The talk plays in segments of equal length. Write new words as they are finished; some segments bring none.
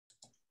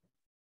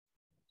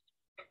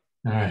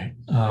All right.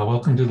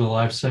 Welcome to the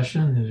live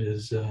session. It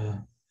is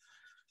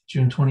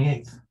June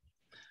 28th.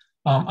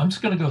 I'm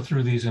just going to go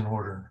through these in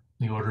order,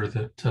 the order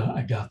that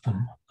I got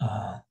them.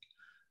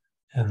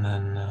 And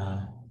then,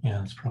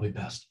 yeah, it's probably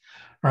best.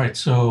 All right.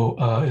 So,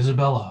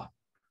 Isabella,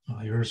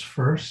 yours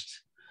first.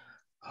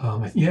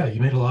 Yeah,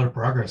 you made a lot of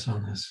progress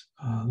on this.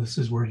 This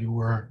is where you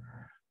were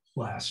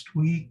last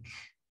week.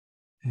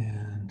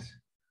 And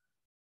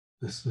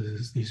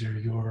these are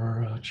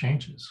your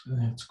changes. I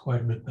think it's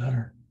quite a bit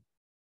better.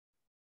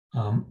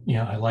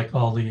 Yeah, I like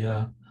all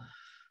the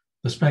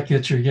spec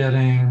hits you're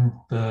getting,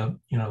 the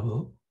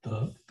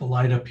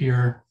light up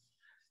here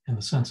and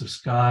the sense of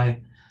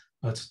sky.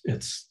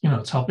 It's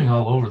helping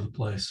all over the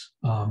place.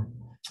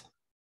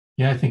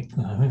 Yeah, I think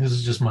this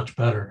is just much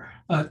better.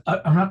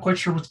 I'm not quite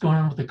sure what's going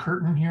on with the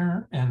curtain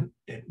here, and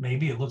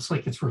maybe it looks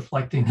like it's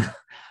reflecting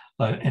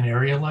an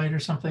area light or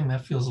something.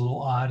 That feels a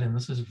little odd, and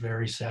this is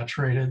very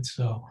saturated.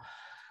 So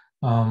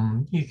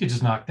you could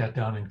just knock that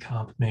down in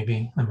comp,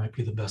 maybe. That might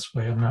be the best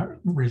way. I'm not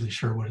really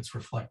sure what it's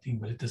reflecting,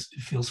 but it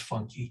feels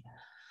funky.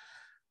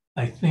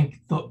 I think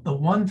the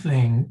one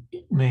thing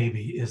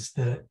maybe is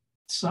that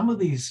some of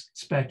these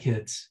spec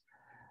hits,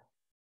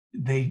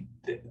 they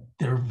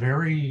they're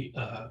very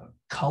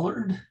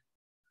colored,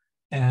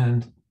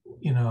 and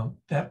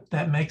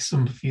that makes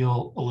them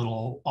feel a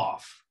little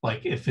off.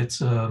 Like if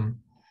it's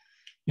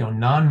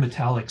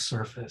non-metallic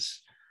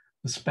surface,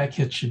 the spec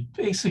hit should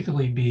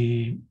basically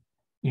be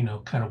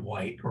kind of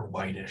white or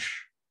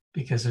whitish,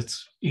 because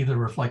it's either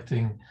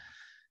reflecting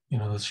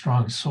the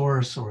strong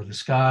source or the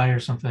sky or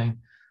something.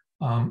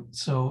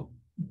 So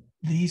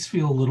these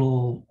feel a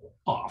little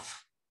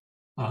off.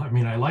 I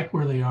mean, I like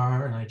where they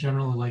are, and I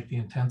generally like the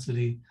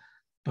intensity,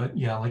 but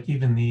yeah, like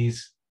even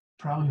these,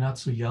 probably not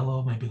so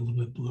yellow, maybe a little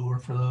bit bluer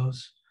for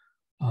those.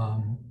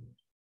 Um,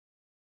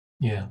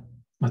 yeah,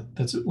 but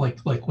that's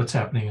like what's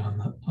happening on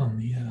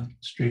the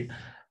street.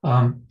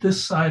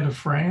 This side of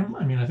frame,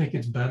 I mean, I think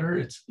it's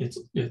better.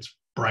 It's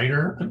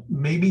brighter.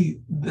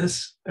 Maybe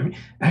this. I mean,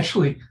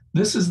 actually,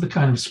 this is the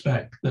kind of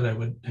spec that I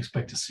would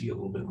expect to see a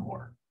little bit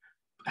more.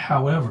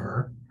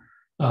 However,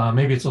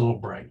 maybe it's a little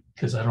bright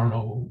because I don't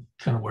know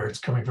kind of where it's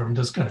coming from. It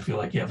does kind of feel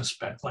like you have a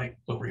spec light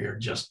over here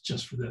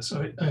just for this.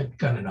 So I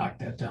kind of knocked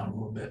that down a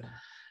little bit.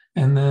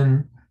 And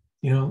then,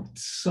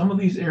 some of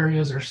these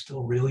areas are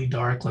still really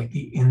dark, like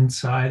the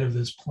inside of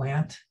this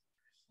plant.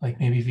 Like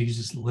maybe if you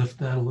just lift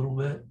that a little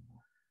bit.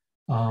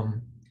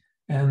 Um,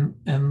 and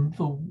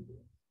the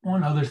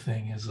one other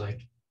thing is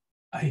like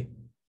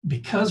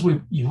because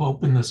you've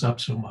opened this up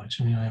so much,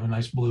 and I have a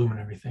nice bloom and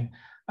everything.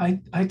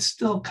 I'd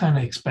still kind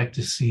of expect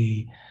to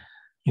see,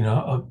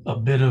 a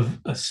bit of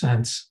a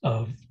sense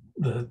of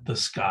the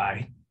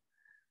sky,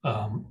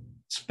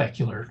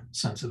 specular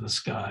sense of the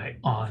sky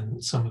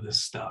on some of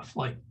this stuff,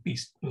 like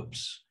these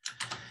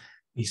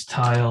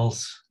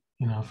tiles,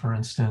 for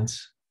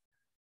instance.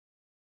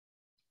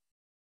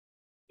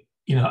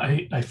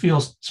 I feel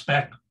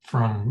spec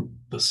from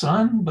the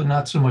sun, but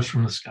not so much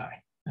from the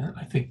sky. And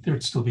I think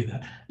there'd still be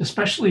that,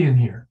 especially in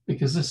here,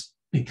 because this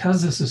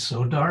is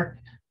so dark,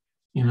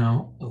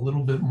 a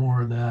little bit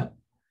more of that,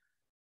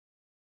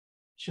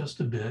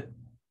 just a bit,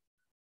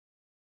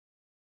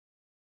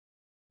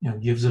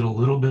 gives it a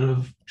little bit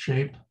of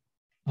shape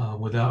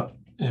without,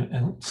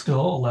 and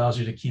still allows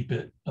you to keep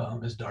it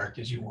as dark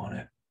as you want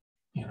it.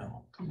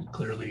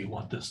 Clearly you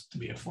want this to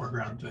be a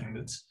foreground thing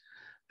that's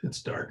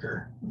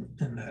darker,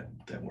 and that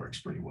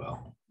works pretty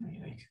well. You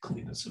can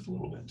clean this up a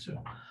little bit too.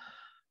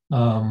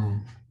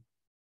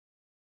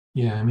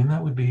 Yeah, I mean,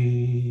 that would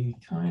be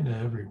kind of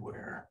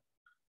everywhere.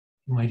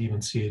 You might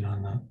even see it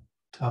on the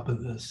top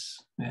of this.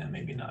 Yeah,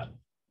 maybe not,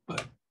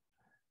 but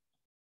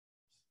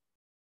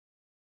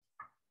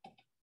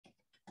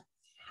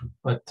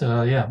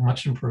yeah,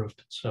 much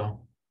improved.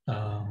 So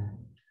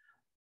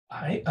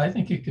I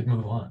think you could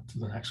move on to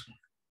the next one.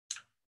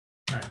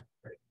 All right,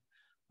 great.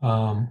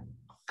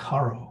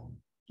 Caro.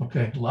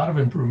 Okay, a lot of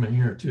improvement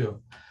here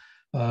too.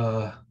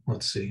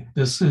 Let's see.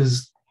 This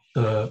is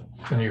the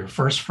kind of your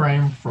first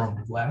frame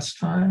from last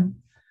time,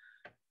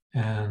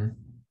 and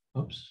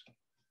oops.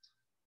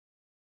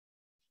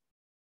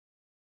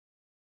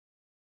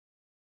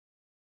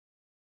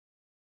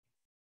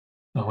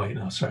 Oh wait,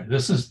 no, sorry.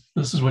 This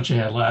is what you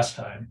had last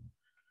time.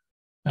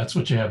 That's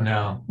what you have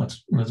now.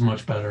 That's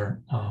much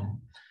better.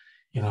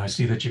 I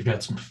see that you've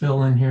got some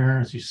fill in here,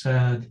 as you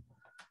said.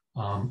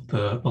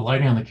 The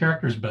lighting on the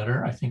character is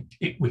better. I think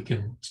we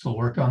can still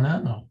work on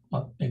that. No,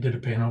 I did a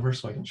paint over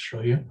so I can show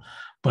you.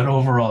 But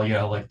overall,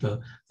 yeah, like the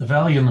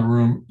value in the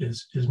room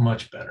is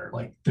much better.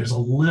 Like there's a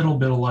little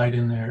bit of light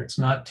in there. It's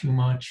not too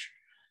much,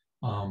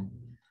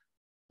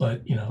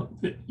 but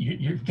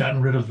you've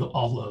gotten rid of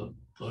all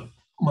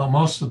well,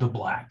 most of the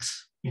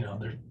blacks.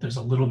 There's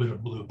a little bit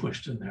of blue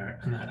pushed in there,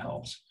 and that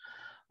helps.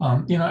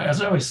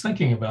 As I was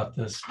thinking about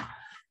this,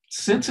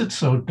 since it's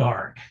so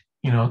dark,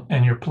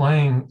 and you're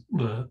playing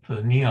the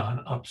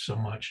neon up so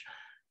much,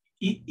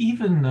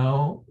 even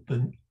though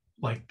the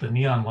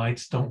neon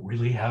lights don't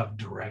really have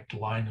direct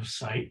line of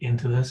sight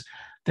into this,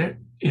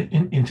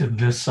 into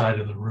this side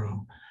of the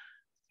room,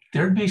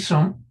 there'd be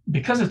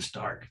because it's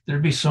dark,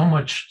 there'd be so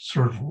much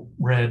sort of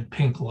red,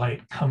 pink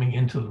light coming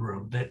into the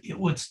room that it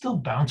would still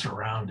bounce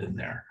around in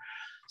there.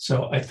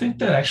 So I think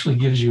that actually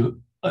gives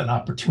you an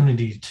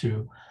opportunity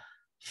to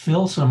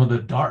fill some of the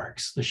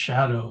darks, the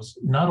shadows,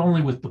 not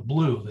only with the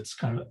blue that's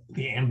kind of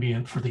the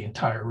ambient for the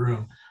entire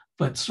room,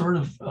 but sort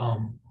of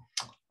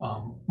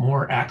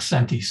more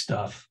accenty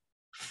stuff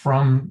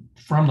from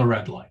the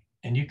red light.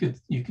 And you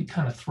could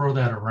kind of throw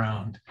that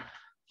around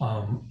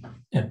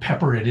and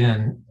pepper it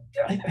in,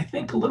 I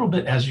think a little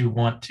bit as you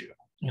want to,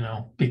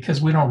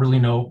 because we don't really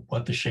know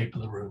what the shape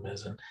of the room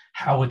is and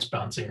how it's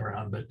bouncing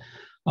around. But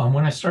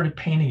when I started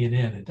painting it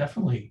in, it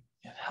definitely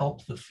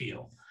helped the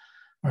feel.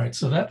 All right,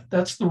 so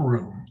that's the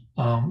room.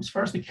 As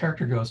far as the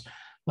character goes,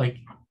 like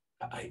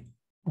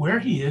where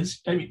he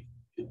is, I mean,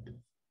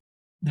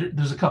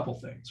 there's a couple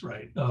things,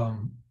 right?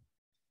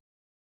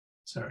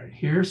 Sorry,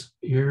 here's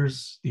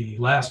the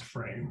last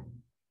frame.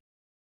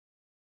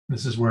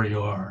 This is where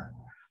you are.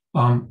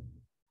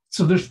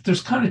 So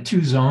there's kind of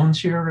two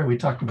zones here, right? We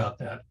talked about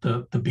that,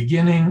 the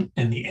beginning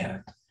and the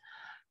end.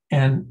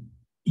 And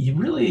you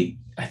really,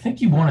 I think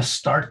you want to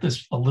start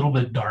this a little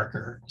bit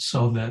darker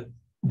so that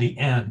the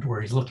end,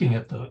 where he's looking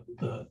at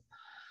the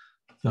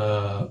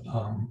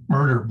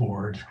murder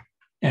board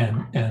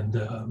and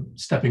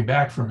stepping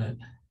back from it,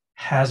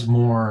 has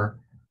more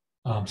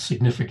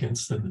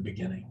significance than the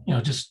beginning.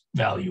 Just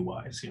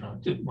value-wise.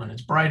 When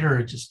it's brighter,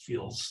 it just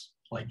feels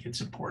like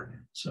it's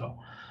important. So,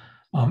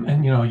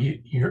 and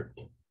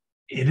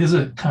it is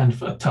a kind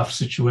of a tough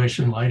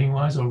situation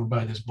lighting-wise over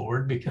by this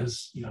board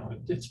because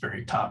it's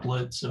very top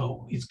lit,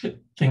 so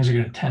things are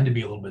going to tend to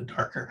be a little bit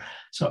darker.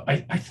 So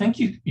I think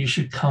you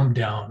should come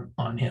down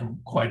on him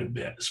quite a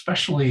bit,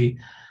 especially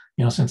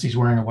since he's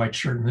wearing a white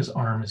shirt and his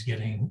arm is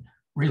getting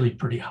really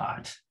pretty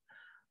hot,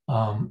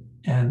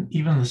 and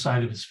even the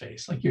side of his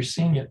face, like you're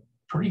seeing it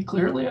pretty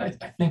clearly. I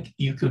think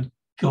you could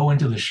go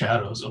into the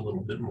shadows a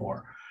little bit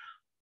more.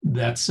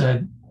 That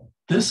said,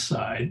 this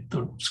side,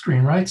 the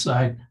screen right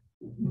side,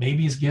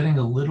 maybe is getting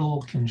a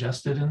little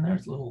congested in there.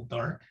 It's a little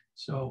dark.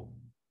 So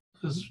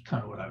this is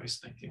kind of what I was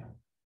thinking.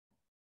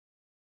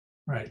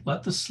 All right,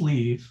 let the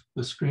sleeve,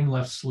 the screen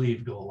left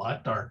sleeve, go a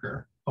lot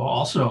darker. Oh,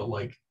 also,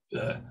 like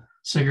the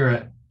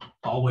cigarette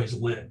always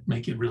lit,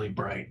 make it really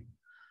bright.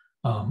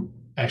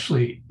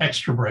 Actually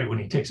extra bright when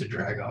he takes a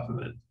drag off of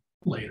it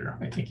later.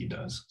 I think he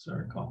does, as I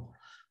recall.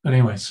 But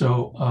anyway,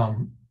 so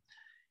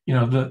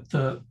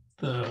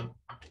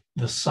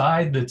the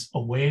side that's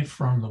away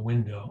from the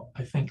window,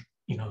 I think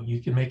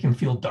you can make him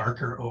feel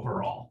darker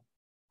overall,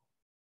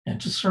 and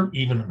just sort of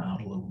even him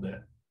out a little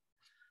bit.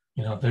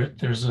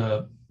 There's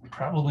a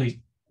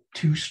probably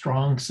too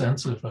strong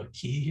sense of a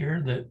key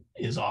here that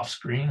is off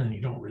screen, and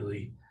you don't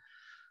really.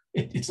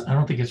 I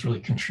don't think it's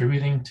really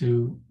contributing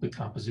to the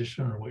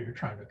composition or what you're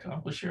trying to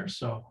accomplish here.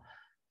 So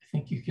I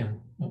think you can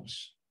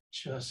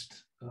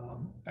just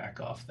back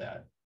off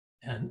that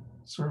and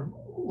sort of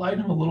light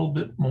him a little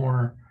bit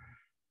more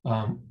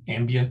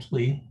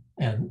ambiently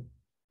and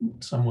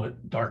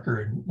somewhat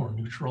darker and more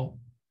neutral,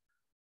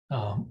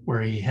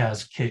 where he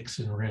has kicks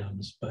and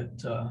rims,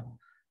 but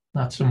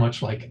not so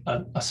much like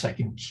a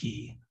second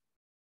key.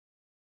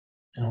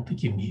 I don't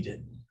think you need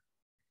it.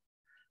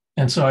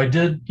 And so I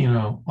did,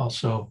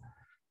 also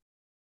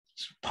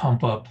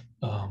pump up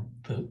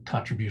the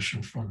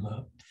contribution from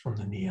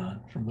the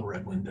neon, from the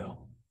red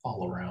window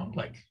all around,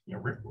 like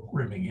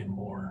rimming in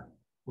more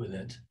with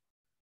it.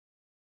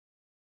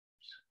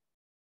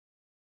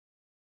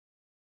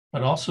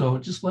 But also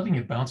just letting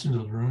it bounce into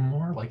the room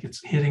more, like it's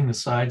hitting the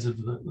sides of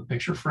the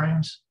picture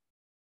frames.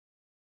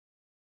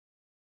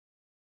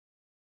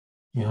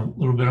 A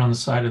little bit on the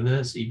side of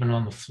this, even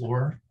on the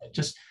floor.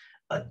 Just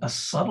a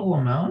subtle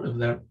amount of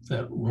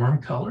that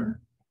warm color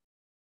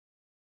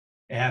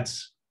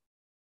adds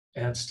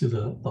to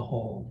the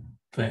whole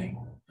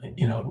thing.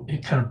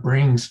 It kind of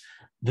brings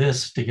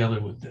this together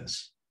with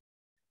this.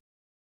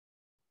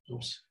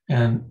 Oops.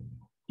 And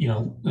in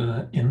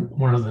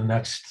one of the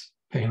next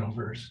paint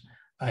overs,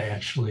 I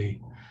actually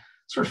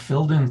sort of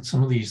filled in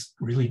some of these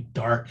really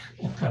dark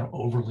and kind of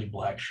overly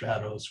black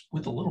shadows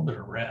with a little bit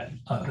of red.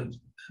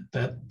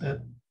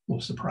 That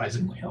was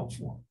surprisingly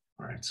helpful.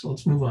 All right, so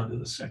let's move on to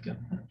the second.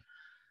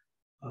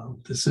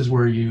 This is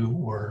where you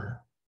were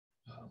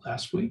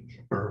last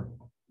week, or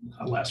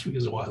last week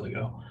is a while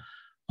ago.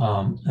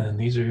 And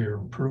these are your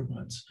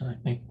improvements. And I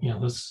think,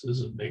 this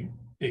is a big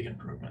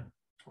improvement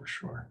for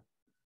sure.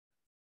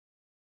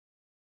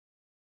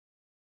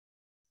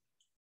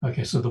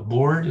 Okay, so the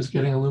board is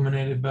getting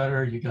illuminated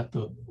better. You got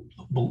the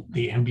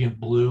ambient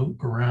blue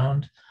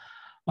around.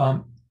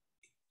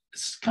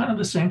 It's kind of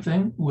the same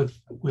thing with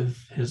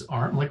his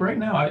arm. Like right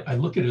now, I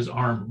look at his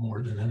arm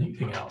more than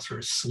anything else, or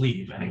his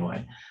sleeve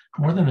anyway,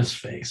 more than his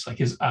face. Like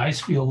his eyes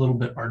feel a little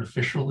bit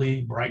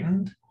artificially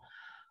brightened,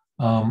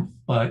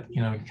 but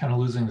you're kind of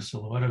losing the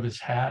silhouette of his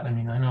hat. I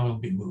mean, I know it'll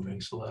be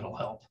moving, so that'll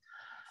help.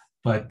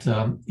 But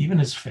even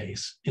his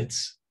face,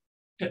 it's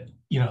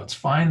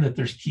fine that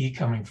there's key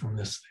coming from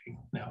this thing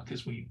now,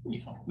 because we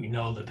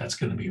know that that's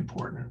going to be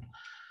important.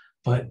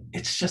 but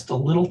it's just a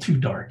little too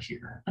dark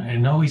here. I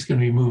know he's going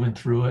to be moving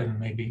through it, and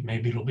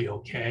maybe it'll be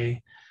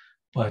okay.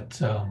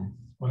 But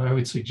what I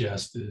would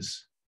suggest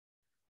is,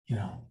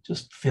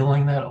 just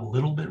filling that a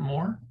little bit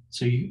more,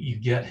 so you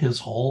get his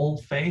whole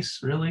face,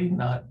 really,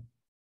 not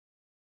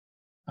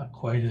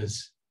quite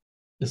as,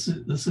 this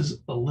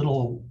is a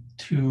little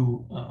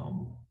too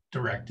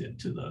directed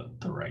to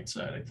the right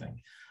side, I think.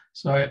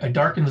 So I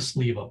darken the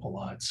sleeve up a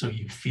lot so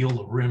you feel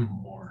the rim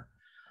more.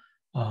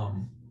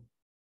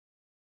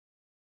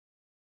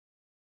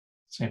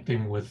 Same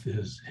thing with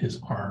his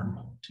arm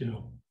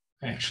too.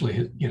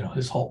 Actually,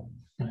 his whole,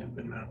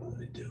 but not what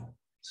I do.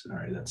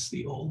 Sorry, that's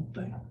the old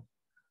thing.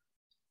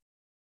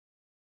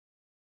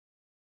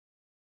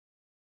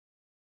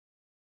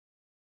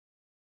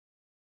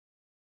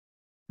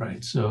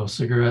 Right, so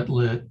cigarette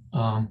lit.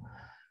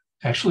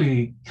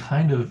 Actually,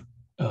 kind of,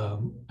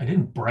 I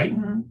didn't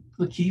brighten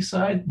the key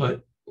side,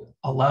 but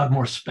allowed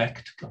more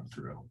speck to come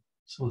through.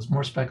 So there's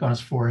more speck on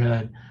his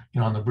forehead,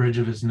 on the bridge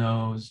of his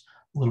nose,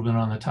 a little bit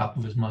on the top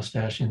of his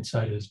mustache,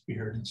 inside his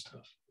beard and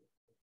stuff.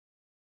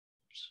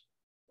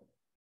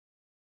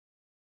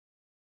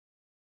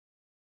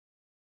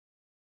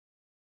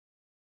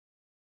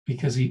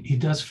 Because he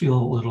does feel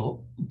a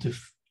little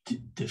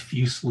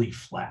diffusely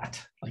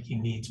flat, like he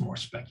needs more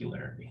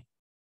specularity.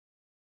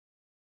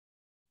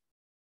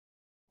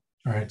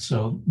 All right,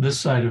 so this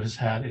side of his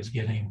hat is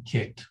getting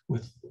kicked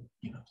with,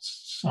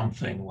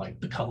 something like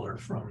the color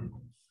from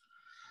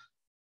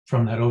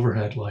that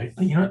overhead light.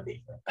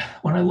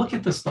 When I look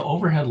at this, the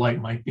overhead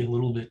light might be a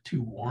little bit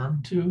too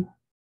warm too.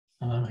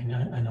 I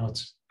know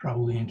it's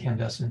probably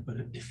incandescent, but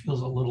it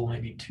feels a little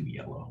maybe too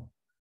yellow.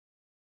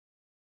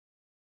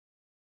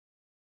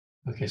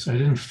 Okay, so I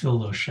didn't fill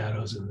those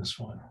shadows in this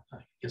one. I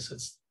guess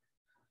it's,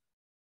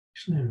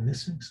 actually I'm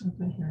missing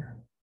something here.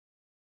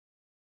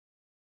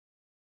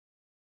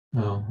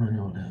 Oh, I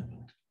know what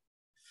happened.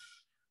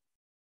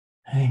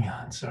 Hang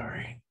on,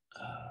 sorry.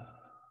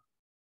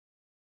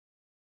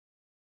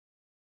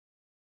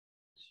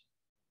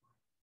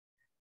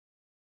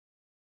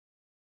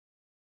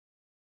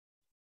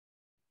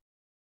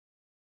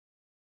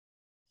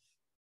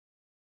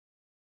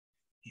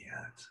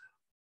 Yeah.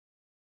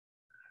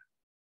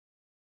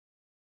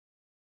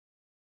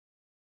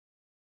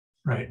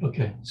 Right,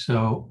 okay,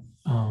 so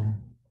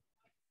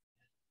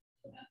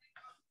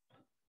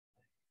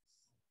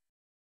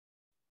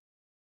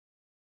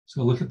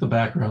so look at the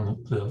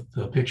background,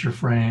 the picture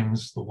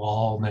frames, the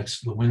wall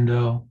next to the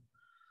window.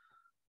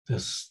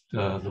 This,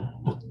 the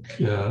book,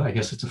 I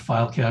guess it's a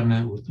file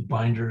cabinet with the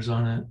binders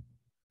on it.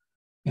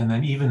 And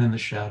then even in the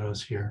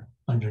shadows here,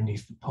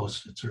 underneath the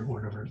Post-its or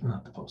whatever,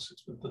 not the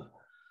Post-its, but the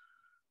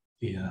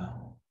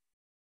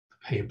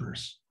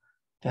papers.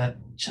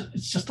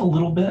 It's just a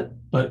little bit,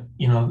 but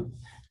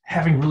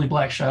having really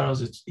black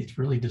shadows, it's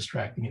really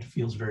distracting. It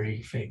feels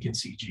very fake and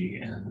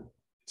CG, and it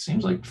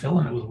seems like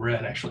filling it with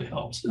red actually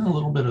helps. And a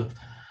little bit of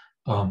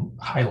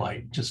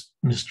highlight, just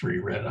mystery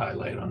red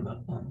highlight on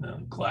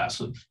the glass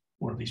of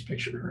one of these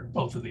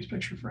both of these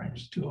picture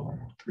frames, two of them,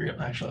 three of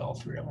them, actually all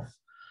three of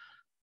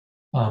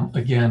them.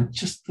 Again,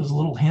 just those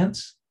little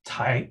hints,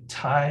 tie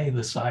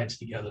the sides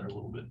together a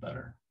little bit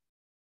better.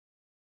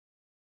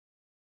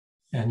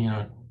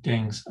 And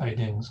dings, eye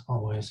dings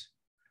always.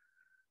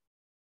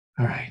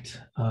 All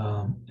right,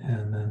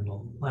 and then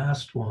the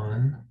last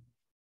one.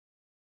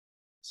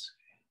 Let's see.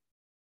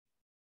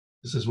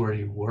 This is where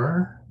you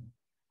were.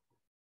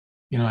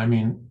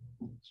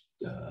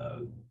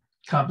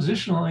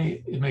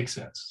 Compositionally, it makes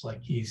sense. It's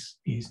like he's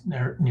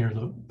near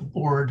the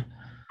board.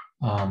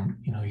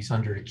 He's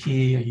under a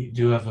key. You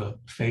do have a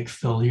fake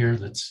fill here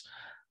that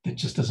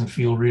just doesn't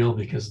feel real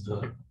because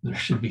there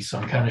should be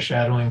some kind of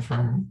shadowing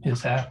from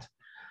his hat.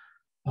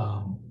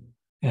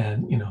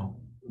 And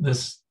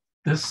this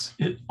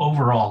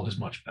overall is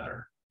much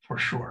better for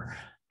sure.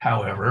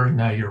 However,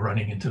 now you're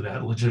running into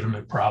that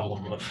legitimate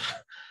problem of,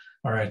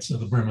 all right, so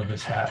the brim of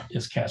his hat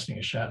is casting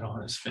a shadow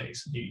on his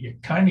face. You're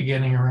kind of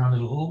getting around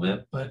it a little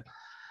bit, but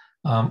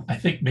I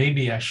think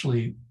maybe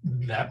actually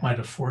that might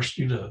have forced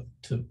you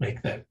to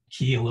make that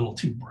key a little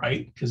too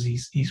bright, because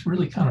he's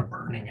really kind of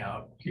burning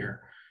out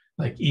here.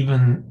 Like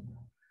even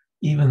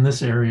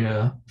this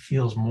area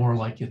feels more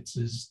like it's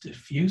his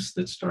diffuse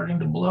that's starting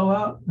to blow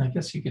out. And I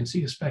guess you can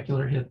see a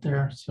specular hit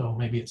there, so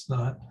maybe it's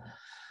not.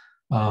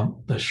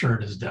 The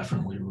shirt is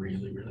definitely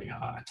really, really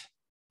hot.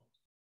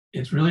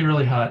 It's really,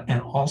 really hot.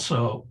 And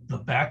also the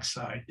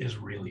backside is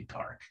really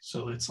dark.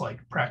 So it's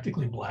like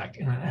practically black,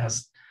 and it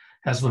has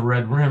the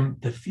red rim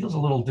that feels a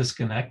little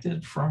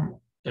disconnected from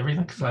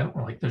everything, because I don't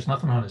like, there's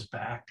nothing on his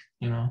back,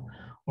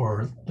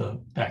 or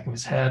the back of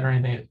his head or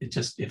anything.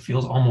 It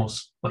feels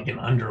almost like an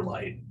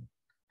underlight.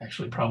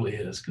 Actually probably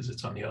is, because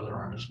it's on the other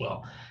arm as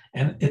well.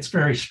 And it's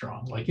very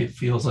strong. Like it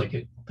feels like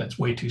that's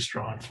way too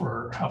strong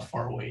for how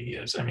far away he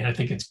is. I mean, I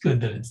think it's good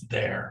that it's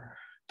there,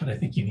 but I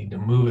think you need to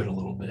move it a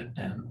little bit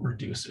and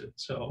reduce it.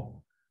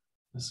 So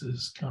this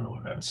is kind of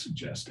what I'm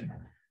suggesting.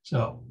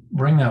 So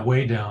bring that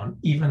way down,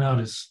 even out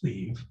his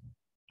sleeve.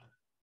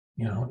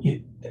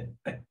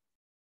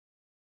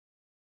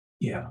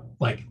 Yeah,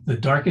 like the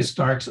darkest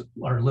darks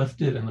are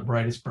lifted and the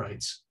brightest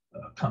brights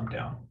come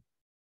down.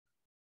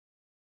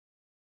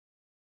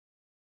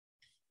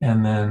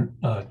 And then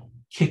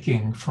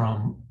kicking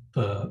from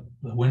the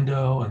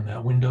window, and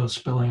that window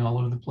spilling all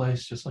over the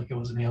place, just like it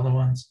was in the other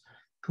ones,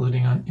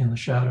 including in the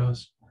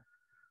shadows.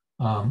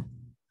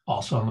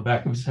 Also on the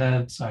back of his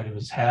head, side of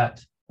his hat,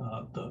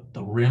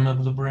 the rim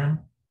of the brim.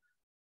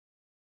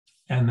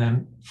 And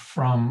then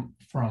from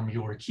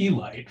your key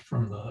light,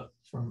 from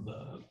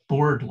the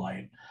board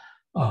light,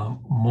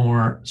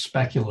 more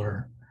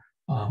specular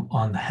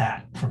on the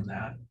hat from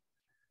that,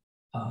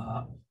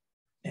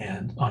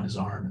 and on his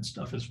arm and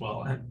stuff as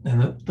well.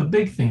 And the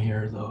big thing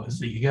here, though, is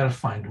that you got to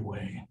find a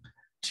way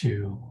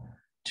to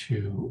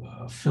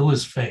fill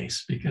his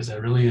face, because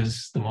that really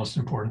is the most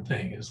important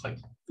thing, is like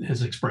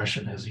his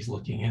expression as he's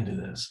looking into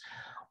this,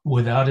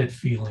 without it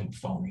feeling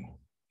phony.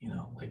 You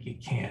know, like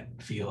it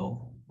can't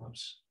feel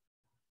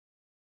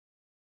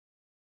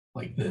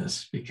like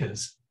this,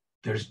 because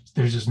there's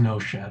just no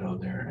shadow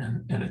there,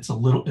 and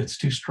it's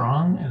too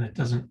strong, and it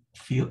doesn't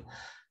feel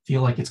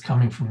like it's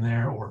coming from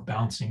there or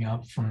bouncing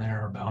up from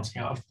there or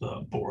bouncing off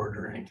the board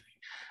or anything.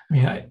 I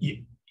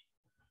mean,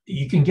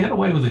 you can get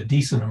away with a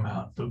decent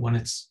amount, but when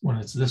it's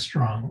this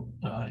strong,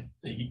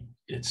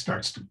 it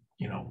starts to,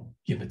 you know,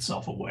 give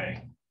itself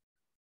away.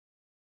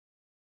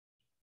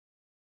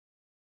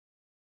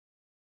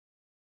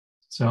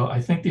 So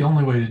I think the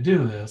only way to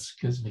do this,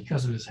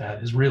 because of his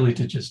hat, is really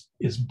to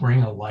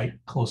bring a light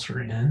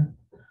closer in,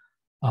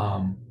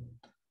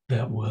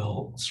 that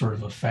will sort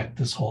of affect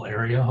this whole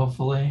area,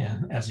 hopefully.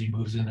 And as he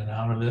moves in and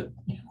out of it,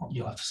 you know,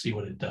 you'll have to see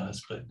what it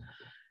does. But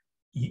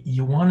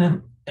you want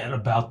him at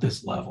about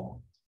this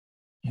level.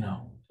 You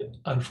know,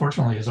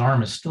 unfortunately, his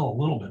arm is still a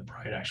little bit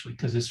bright, actually,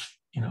 because his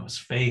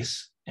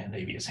face and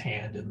maybe his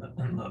hand in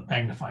the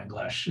magnifying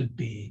glass should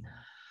be,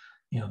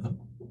 you know,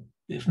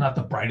 if not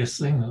the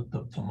brightest thing,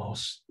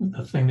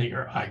 the thing that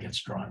your eye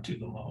gets drawn to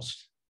the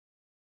most,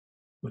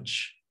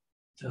 which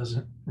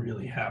doesn't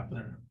really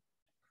happen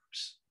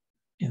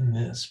in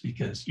this,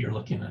 because you're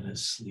looking at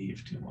his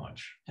sleeve too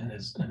much, and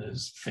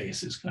his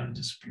face is kind of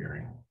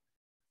disappearing.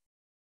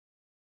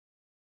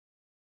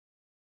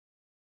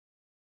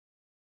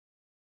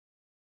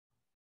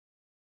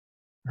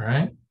 All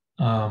right.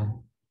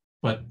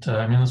 But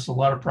I mean, it's a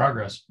lot of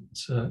progress.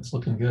 It's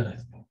looking good. I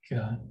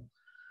think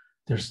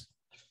there's,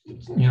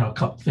 you know, a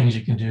couple things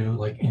you can do,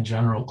 like in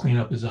general, clean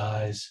up his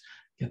eyes,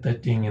 get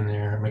that ding in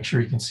there, make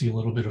sure you can see a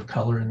little bit of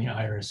color in the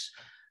iris.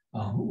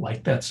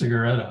 Light that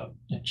cigarette up.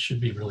 It should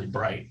be really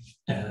bright.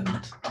 And,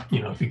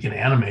 you know, if you can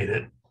animate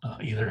it,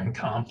 either in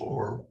comp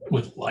or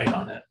with light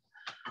on it,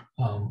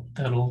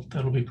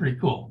 that'll be pretty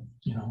cool,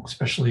 you know,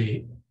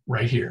 especially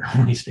right here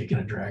when he's taking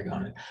a drag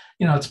on it.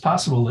 You know, it's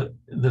possible that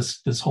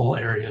this whole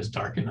area is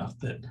dark enough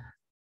that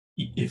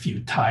if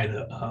you tied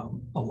a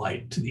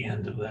light to the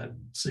end of that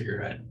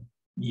cigarette,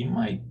 you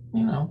might,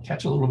 you know,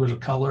 catch a little bit of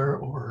color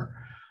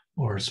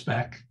or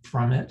speck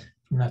from it,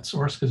 from that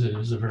source, because it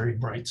is a very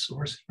bright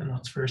source, even though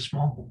it's very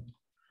small.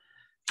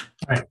 All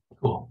right,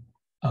 cool.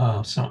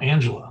 So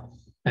Angela,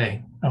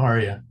 hey, how are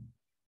you?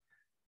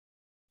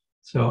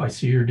 So I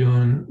see you're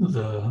doing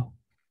the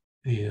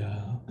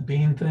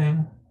bean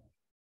thing.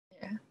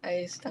 Yeah,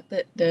 I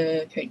started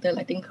the character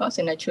lighting course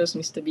and I chose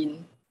Mr.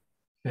 Bean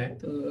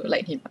to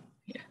light him up.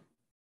 Yeah.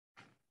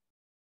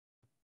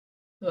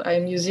 So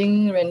I'm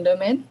using Render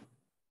Man.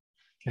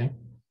 Okay.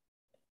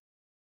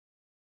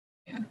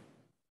 Yeah.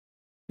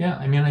 Yeah,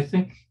 I mean, I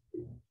think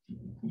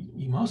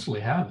you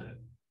mostly have it.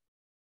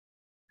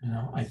 You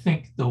know, I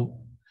think the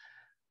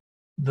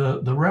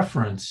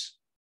reference,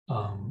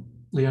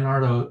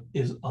 Leonardo,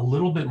 is a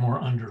little bit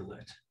more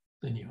underlit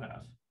than you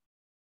have.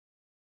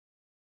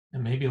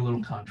 And maybe a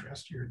little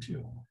contrast here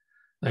too.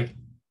 Like,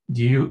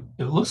 it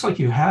looks like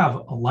you have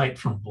a light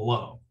from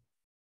below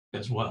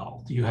as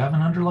well. Do you have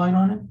an underlight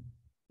on it?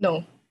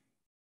 No.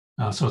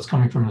 So it's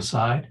coming from the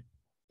side?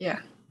 Yeah.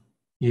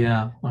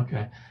 Yeah,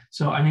 okay.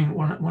 So, I mean,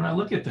 when I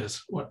look at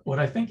this, what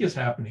I think is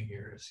happening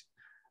here is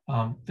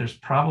there's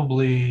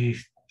probably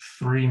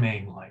 3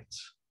 main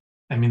lights.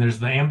 I mean, there's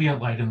the ambient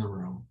light in the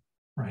room,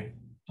 right?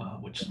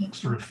 Which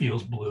sort of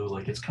feels blue,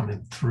 like it's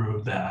coming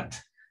through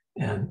that.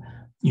 And,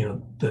 you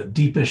know, the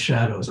deepest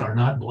shadows are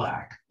not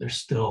black. There's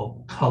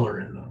still color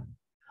in them.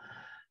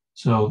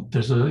 So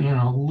there's a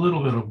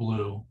little bit of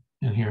blue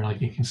in here,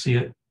 like you can see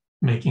it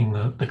making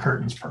the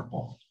curtains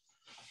purple.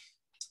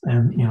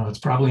 And, you know, it's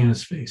probably in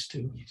his face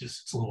too.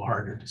 It's a little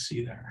harder to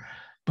see there.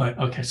 But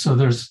okay, so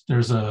there's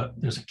a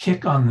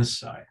kick on this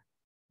side,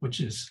 which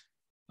is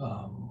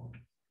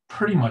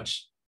pretty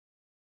much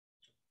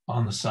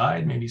on the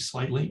side, maybe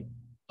slightly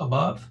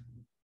above.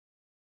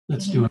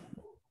 That's doing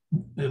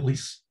at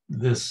least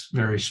this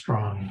very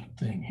strong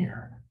thing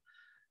here.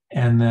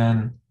 And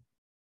then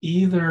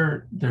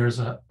either there's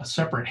a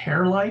separate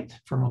hair light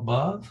from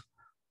above,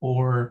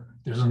 or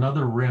there's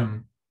another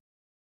rim,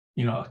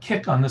 you know, a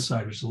kick on this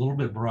side, which is a little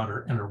bit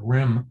broader, and a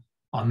rim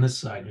on this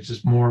side, which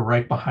is more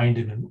right behind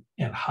it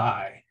and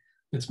high.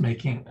 It's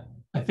making,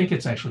 I think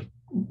it's actually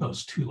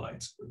those 2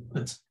 lights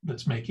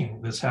that's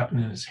making this happen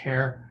in his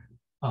hair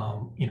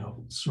you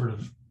know, sort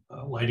of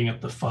lighting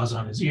up the fuzz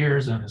on his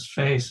ears and his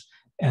face,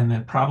 and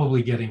then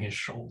probably getting his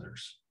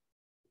shoulders,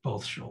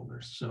 both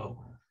shoulders. So,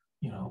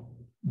 you know,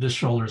 this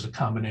shoulder is a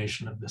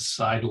combination of the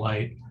side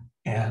light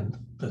and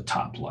the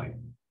top light.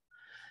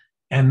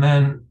 And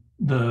then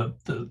the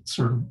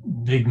sort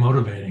of big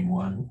motivating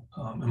one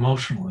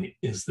emotionally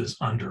is this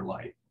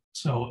underlight.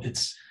 So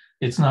it's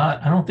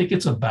not, I don't think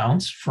it's a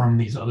bounce from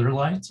these other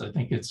lights. I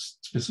think it's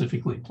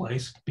specifically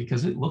placed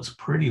because it looks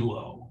pretty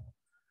low,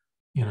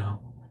 you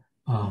know,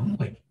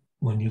 like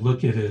when you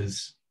look at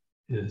his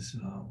his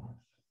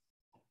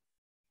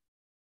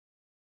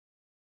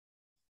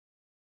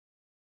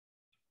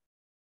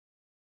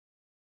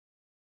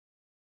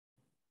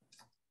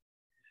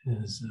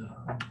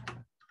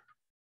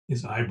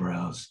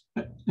eyebrows,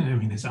 I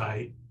mean, his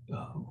eye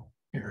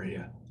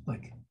area,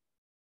 like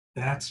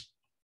that's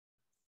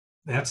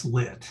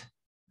lit,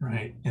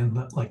 right? And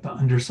like the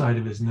underside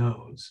of his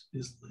nose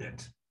is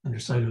lit,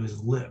 underside of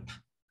his lip.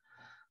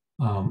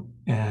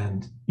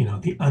 And you know,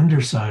 the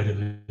underside of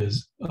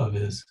his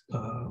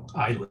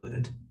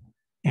eyelid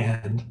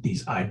and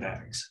these eye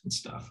bags and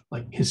stuff,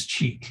 like his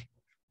cheek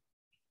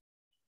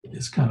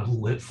is kind of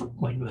lit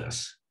like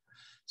this.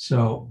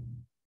 So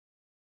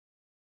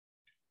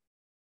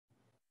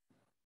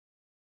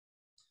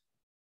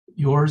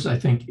yours, I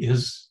think,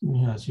 is,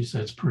 you know, as you said,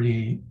 it's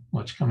pretty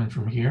much coming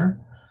from here.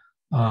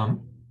 I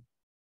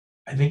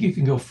think you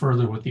can go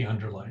further with the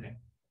underlighting,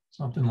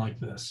 something like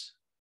this.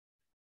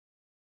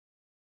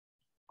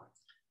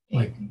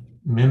 Like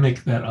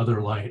mimic that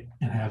other light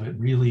and have it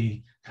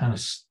really kind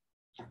of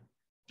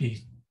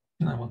be,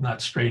 you know,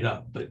 not straight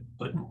up, but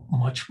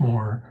much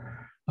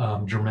more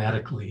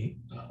dramatically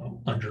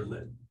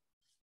underlit.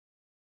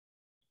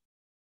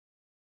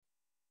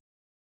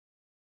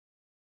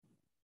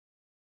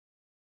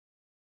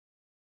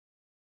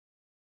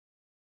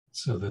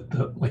 So that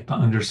the like the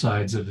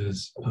undersides of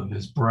his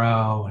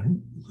brow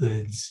and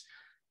lids,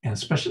 and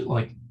especially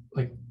like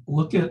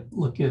look at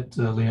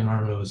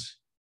Leonardo's.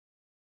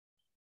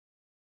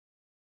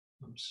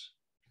 Oops.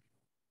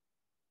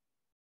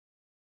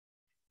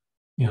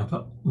 You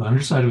know, the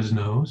underside of his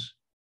nose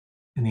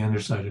and the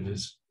underside of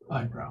his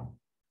eyebrow.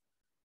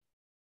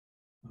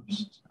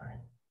 Oops, sorry.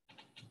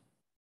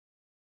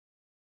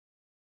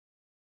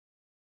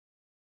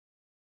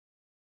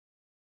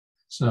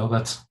 So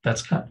that's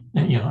kind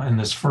of, you know, and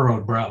this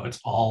furrowed brow,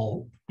 it's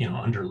all, you know,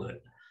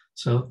 underlit.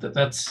 So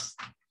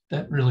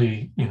that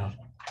really, you know,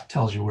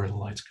 tells you where the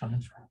light's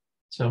coming from.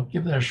 So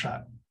give that a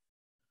shot.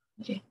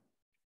 Okay.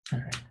 All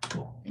right,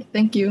 cool.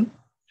 Thank you.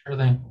 Sure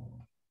thing.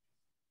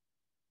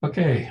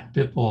 Okay,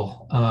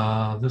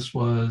 Bipul, this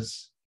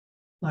was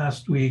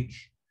last week,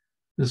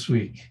 this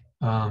week.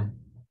 Yeah,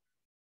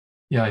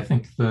 I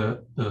think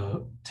the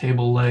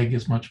table leg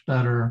is much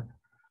better.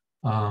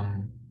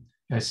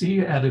 I see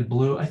you added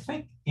blue. I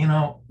think, you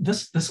know,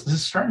 this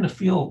is starting to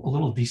feel a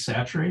little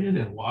desaturated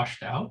and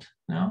washed out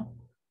now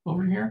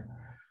over here.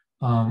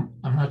 I'm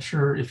not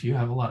sure if you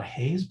have a lot of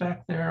haze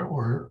back there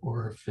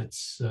or if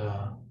it's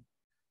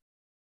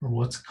or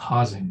what's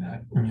causing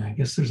that. I mean, I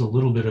guess there's a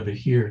little bit of it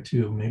here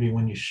too. Maybe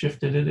when you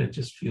shifted it, it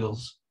just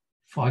feels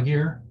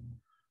foggier.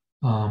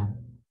 Yeah,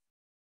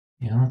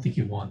 I don't think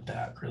you want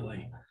that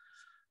really.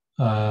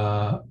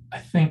 I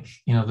think,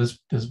 you know, this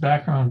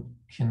background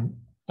can,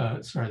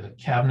 sorry, the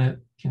cabinet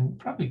can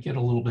probably get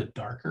a little bit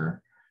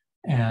darker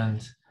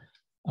and,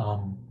 you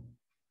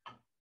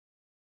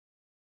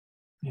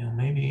know,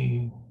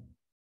 maybe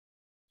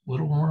a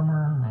little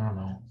warmer, I don't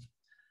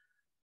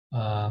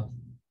know.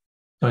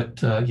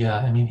 But yeah,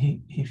 I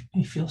mean,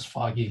 he feels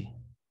foggy,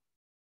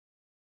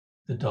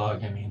 the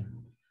dog. I mean,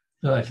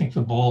 I think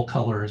the bowl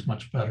color is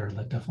much better.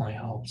 That definitely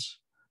helps.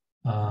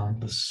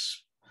 The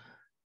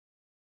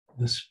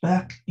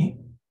speck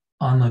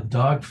on the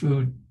dog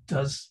food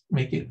does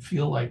make it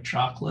feel like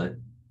chocolate.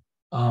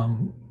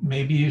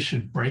 Maybe you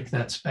should break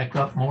that speck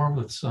up more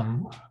with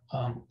some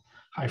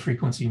high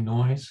frequency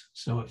noise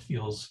so it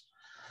feels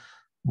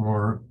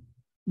more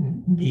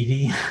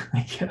meaty,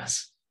 I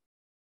guess.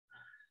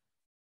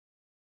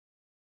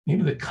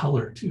 Maybe the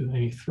color too,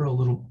 maybe throw a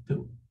little bit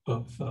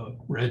of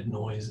red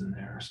noise in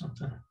there or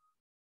something.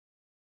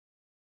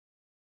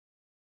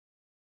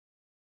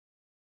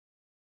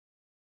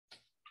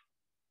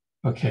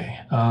 Okay,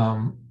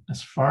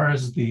 as far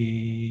as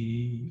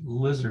the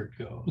lizard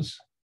goes,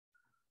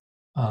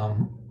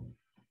 well,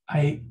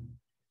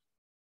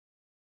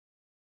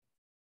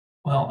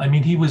 I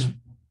mean, he was,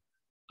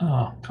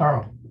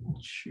 Caro,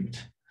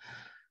 shoot.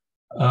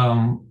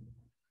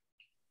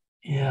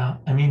 Yeah,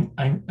 I mean,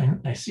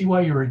 I see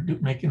why you were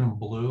making him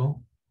blue.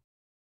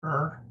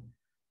 I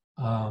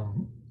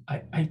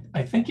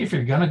think if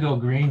you're gonna go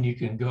green, you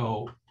can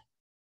go,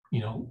 you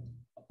know,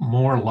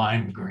 more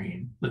lime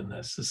green than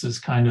this. This is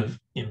kind of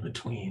in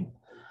between.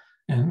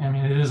 And I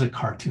mean, it is a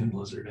cartoon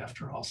lizard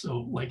after all.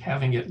 So like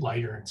having it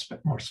lighter and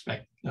more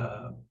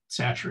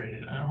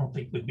saturated, I don't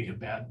think would be a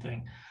bad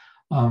thing.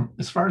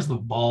 As far as the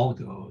ball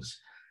goes,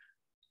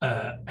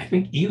 I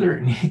think either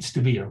it needs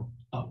to be a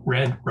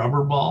red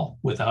rubber ball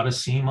without a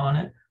seam on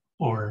it,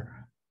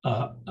 or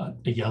a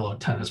yellow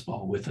tennis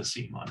ball with a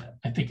seam on it.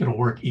 I think it'll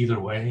work either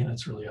way, and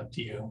it's really up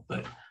to you.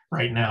 But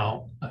right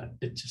now,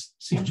 it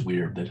just seems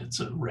weird that it's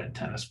a red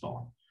tennis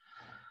ball.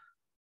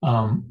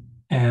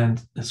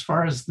 And as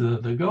far as the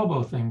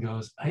gobo thing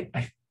goes,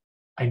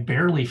 I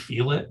barely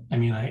feel it. I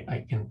mean,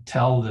 I can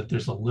tell that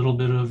there's a little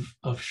bit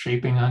of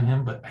shaping on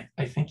him, but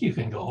I think you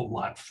can go a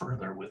lot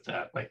further with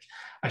that. Like,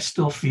 I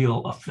still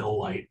feel a fill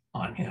light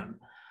on him.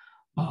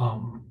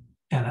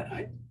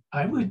 And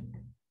I would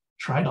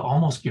try to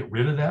almost get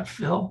rid of that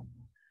fill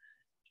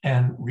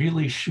and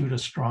really shoot a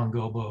strong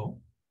gobo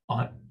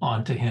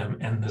onto him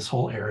and this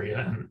whole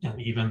area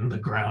and even the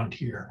ground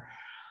here.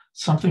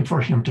 Something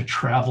for him to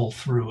travel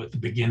through at the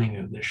beginning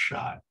of this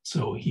shot.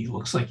 So he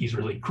looks like he's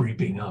really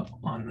creeping up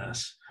on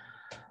this.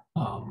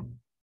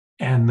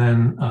 And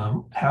then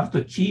have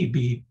the key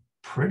be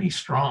pretty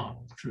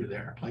strong through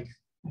there. Like,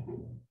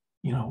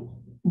 you know,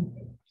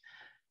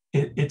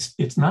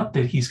 it's not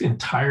that he's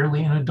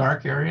entirely in a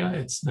dark area.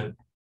 It's that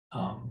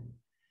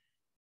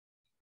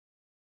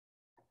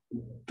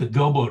the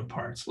goboed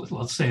parts,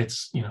 let's say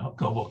it's, you know,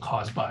 gobo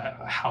caused by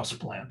a house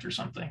plant or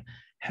something,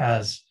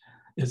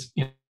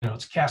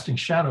 it's casting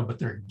shadow, but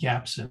there are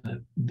gaps in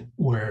it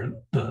where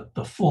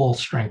the full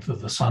strength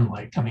of the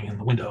sunlight coming in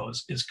the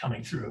windows is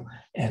coming through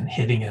and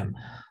hitting him,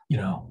 you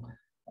know,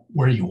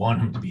 where you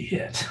want him to be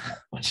hit,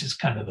 which is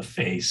kind of the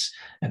face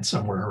and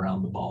somewhere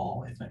around the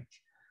ball, I think.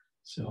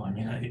 So, I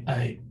mean,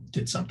 I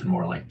did something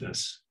more like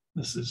this.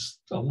 This is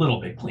a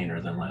little bit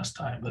cleaner than last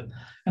time,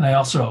 and I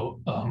also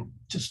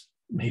just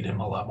made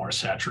him a lot more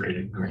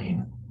saturated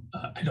green.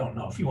 I don't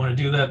know if you want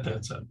to do that.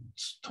 It's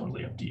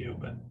totally up to you,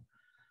 but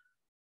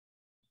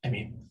I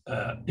mean,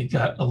 it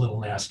got a little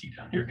nasty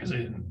down here because I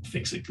didn't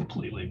fix it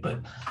completely,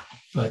 but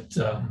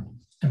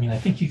I mean, I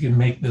think you can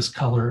make this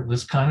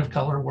kind of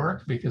color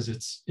work because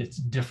it's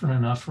different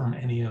enough from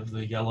any of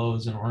the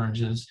yellows and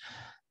oranges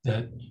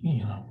that,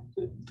 you know,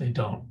 they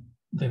don't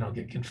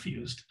get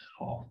confused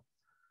at all.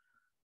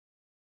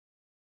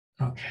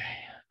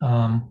 Okay,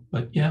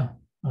 but yeah,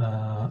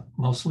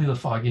 mostly the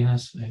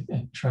fogginess.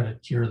 I try to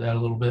cure that a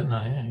little bit, and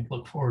I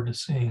look forward to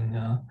seeing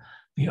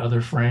the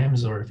other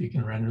frames, or if you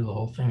can render the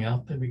whole thing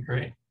out, that'd be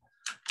great.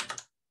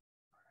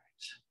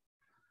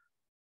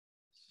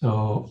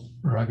 So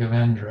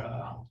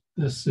Raghavendra,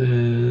 this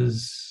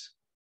is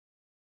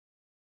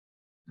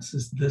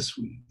this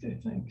week, I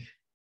think.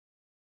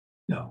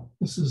 No,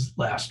 this is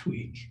last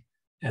week.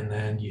 And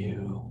then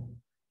you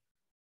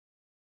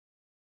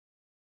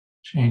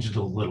changed it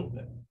a little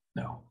bit.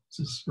 No, is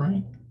this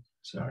right?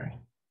 Sorry.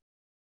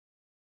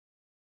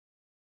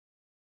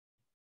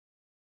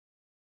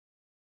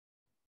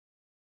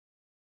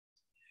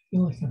 I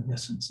feel like I'm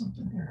missing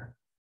something here.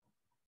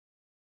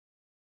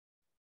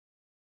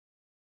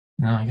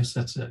 No, I guess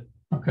that's it.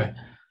 Okay.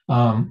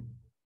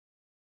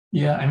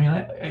 Yeah, I mean,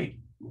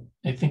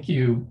 I think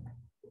you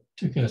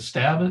took a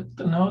stab at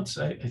the notes.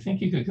 I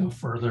think you could go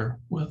further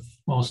with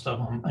most of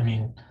them. I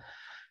mean,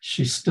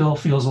 she still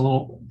feels a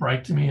little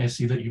bright to me. I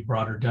see that you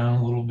brought her down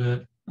a little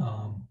bit,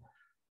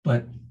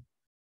 but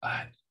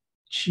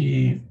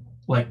she,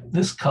 like,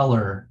 this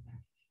color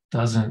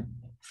doesn't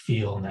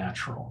feel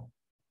natural.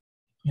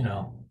 You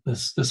know,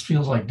 this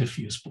feels like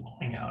diffuse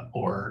blowing out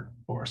or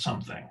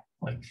something.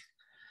 Like,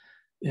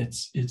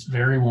 it's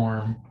very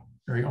warm,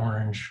 very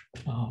orange,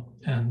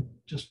 and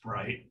just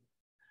bright.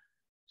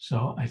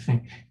 So I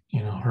think,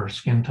 you know, her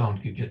skin tone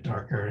could get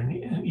darker,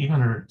 and even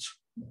her,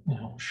 you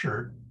know,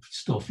 shirt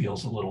still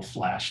feels a little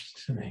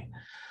flashed to me.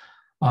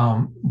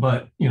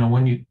 But, you know,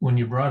 when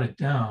you brought it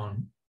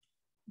down,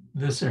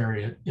 this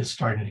area is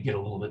starting to get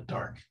a little bit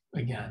dark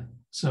again.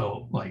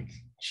 So, like,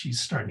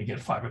 she's starting to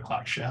get 5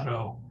 o'clock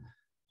shadow,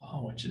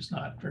 which is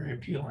not very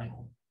appealing.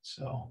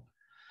 So,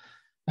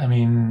 I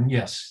mean,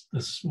 yes,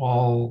 this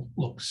wall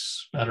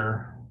looks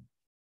better.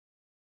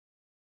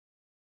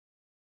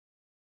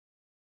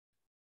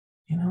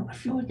 You know, I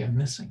feel like I'm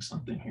missing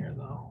something here,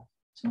 though.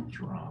 Something's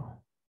wrong.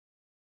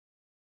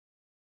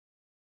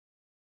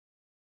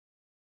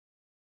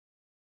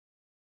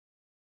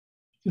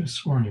 I could have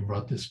sworn you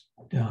brought this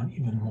down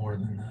even more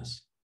than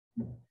this.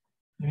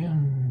 Maybe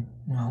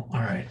well, all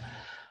right.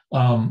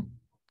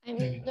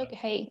 Look,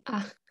 hey,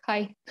 hi.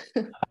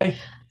 Hi.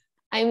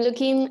 I'm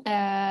looking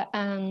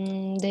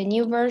the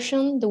new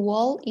version. The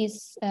wall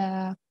is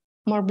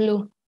more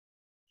blue.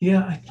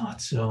 Yeah, I thought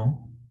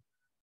so.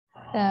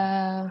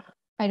 I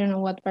don't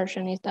know what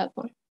version is that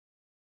one.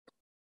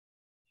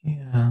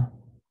 Yeah.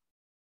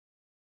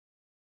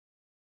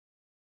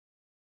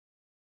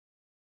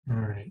 All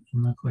right.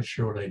 I'm not quite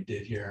sure what I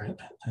did here.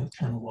 I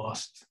kind of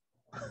lost.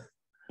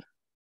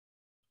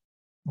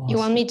 You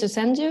want me to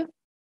send you?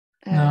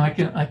 No, I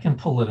can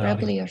pull it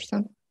out. Or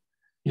something.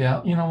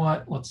 Yeah, you know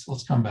what?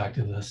 Let's come back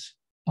to this.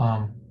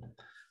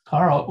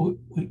 Caro,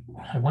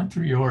 I went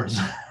through yours.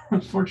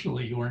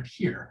 Unfortunately, you weren't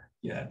here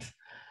yet.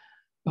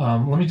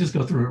 Let me just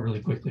go through it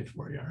really quickly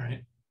for you, all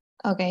right?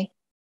 Okay.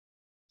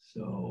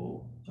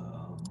 So,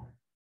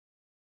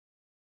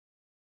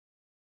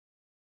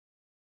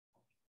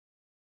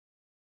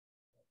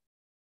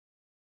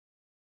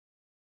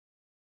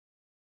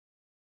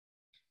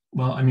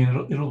 well, I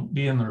mean, it'll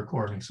be in the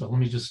recording. So let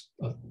me just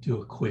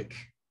do a quick.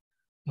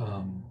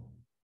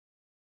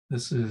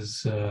 This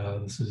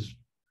is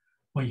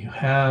what you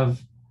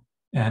have,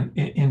 and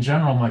in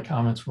general, my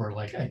comments were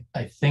like,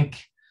 I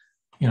think,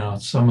 you know,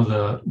 some of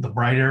the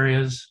bright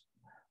areas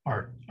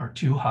are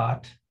too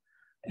hot,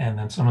 and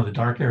then some of the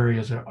dark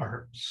areas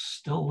are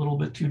still a little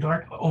bit too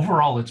dark.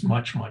 Overall, it's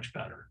much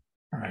better.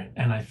 All right,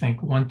 and I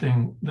think one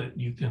thing that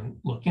you can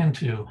look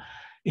into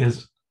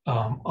is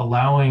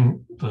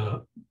allowing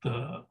the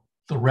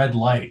red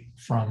light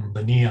from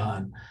the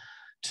neon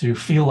to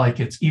feel like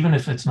it's, even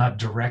if it's not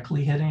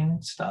directly hitting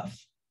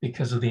stuff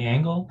because of the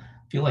angle,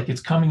 feel like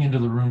it's coming into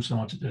the room so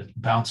much that it's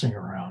bouncing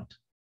around.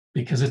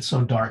 Because it's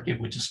so dark, it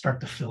would just start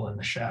to fill in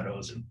the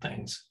shadows and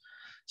things.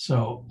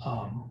 So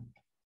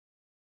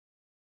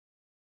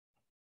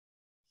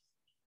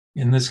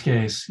in this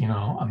case, you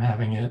know, I'm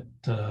having it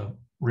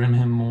rim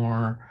him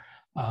more.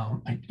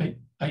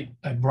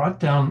 I brought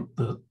down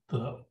the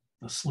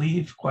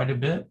sleeve quite a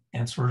bit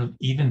and sort of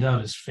evened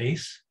out his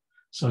face,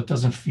 so it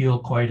doesn't feel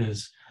quite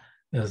as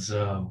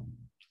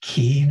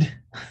keyed,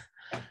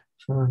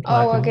 for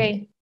lack of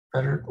a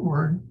better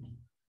word.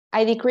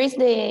 I decreased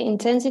the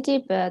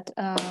intensity, but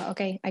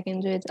okay, I can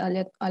do it a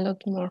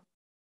lot more.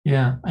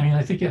 Yeah, I mean,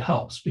 I think it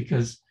helps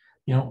because,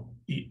 you know,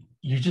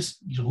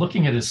 you're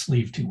looking at his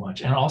sleeve too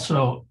much. And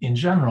also in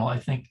general, I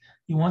think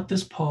you want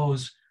this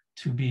pose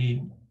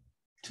to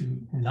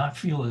not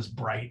feel as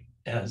bright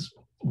as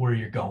where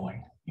you're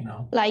going, you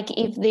know? Like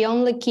if the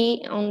only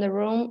key on the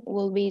room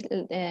will be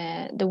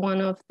the one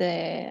of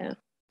the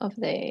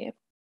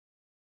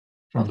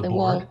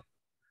wall.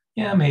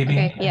 Yeah, maybe.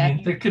 Okay, yeah. I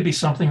mean, there could be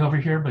something over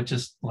here, but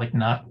just like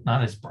not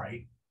as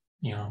bright,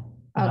 you know,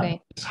 not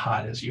as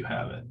hot as you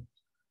have it.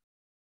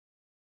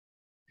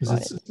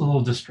 Because it's a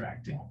little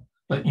distracting.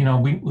 But, you know,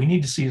 we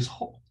need to see his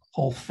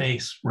whole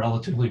face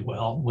relatively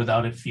well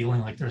without it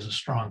feeling like there's a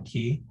strong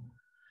key.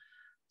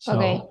 So,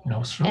 you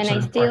know, and I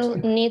still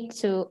need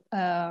to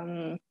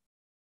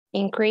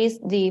increase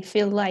the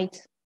field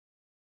light,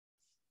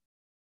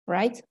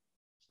 right?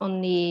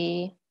 On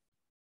the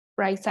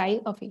right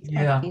side of his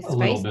a face.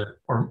 Little bit.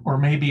 Or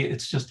maybe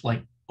it's just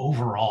like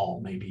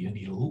overall, maybe you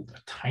need a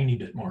tiny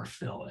bit more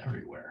fill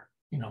everywhere,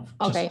 you know,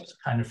 just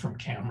kind of from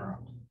camera.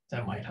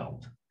 That might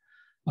help.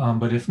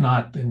 But if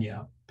not, then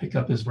yeah, pick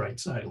up his right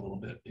side a little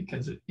bit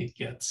because it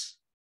gets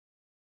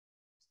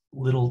a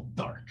little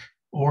dark.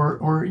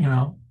 Or you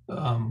know,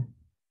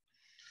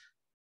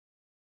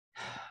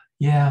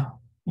 yeah,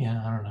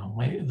 I don't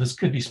know. This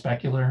could be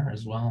specular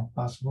as well,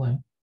 possibly,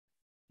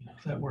 you know,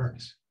 if that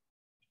works.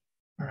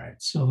 All right,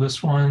 so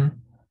this one,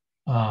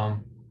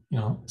 you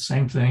know,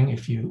 same thing.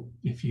 If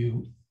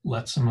you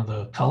let some of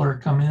the color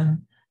come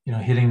in, you know,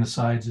 hitting the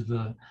sides of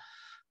the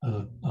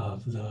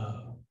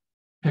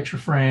picture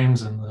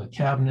frames and the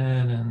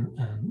cabinet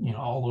and you know,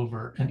 all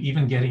over, and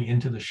even getting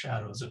into the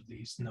shadows of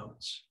these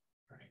notes,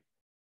 right?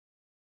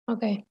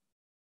 Okay.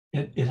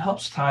 It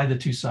helps tie the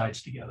two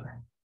sides together.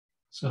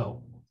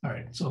 So, all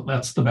right, so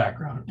that's the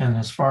background. And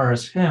as far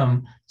as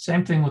him,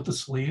 same thing with the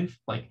sleeve.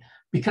 Like,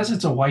 because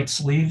it's a white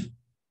sleeve,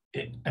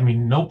 I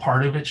mean, no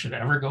part of it should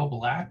ever go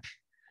black.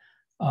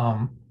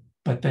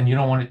 But then you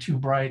don't want it too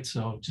bright.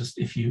 So just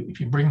if you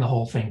bring the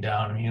whole thing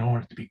down, I mean, you don't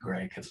want it to be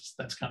gray because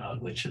that's kind of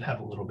ugly. It should have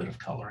a little bit of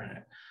color in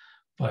it.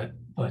 But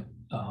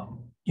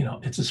you know,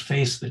 it's his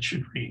face that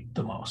should read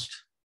the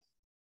most.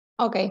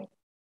 Okay.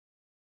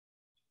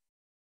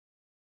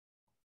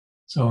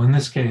 So in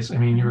this case, I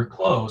mean, you're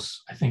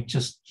close. I think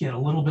just get a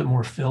little bit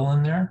more fill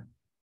in there.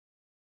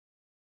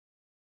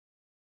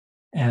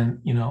 And,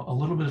 you know, a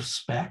little bit of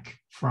speck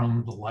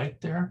from the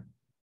light there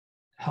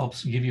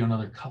helps give you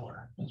another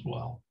color as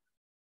well.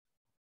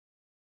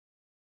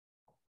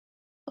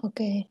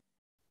 Okay.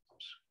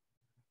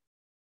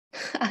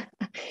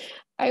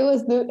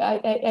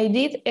 I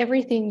did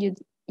everything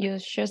you're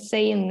just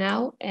saying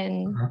now,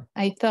 and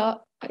I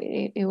thought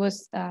it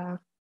was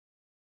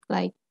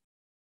like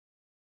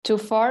too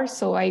far,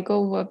 so I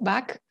go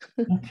back.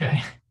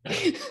 Okay.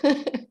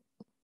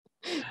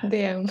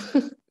 Damn.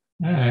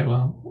 All right.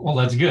 Well,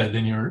 that's good.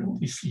 Then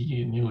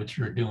you knew what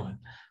you were doing.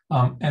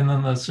 And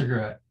then the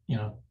cigarette, you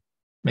know,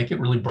 make it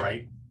really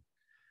bright.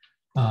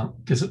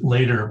 Because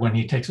later, when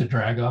he takes a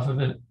drag off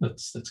of it,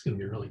 that's going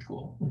to be really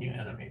cool when you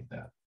animate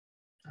that.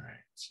 All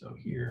right, so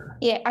here.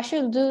 Yeah, I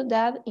should do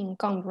that in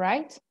comp,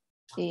 right?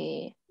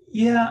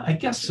 Yeah, I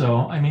guess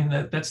so. I mean,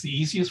 that's the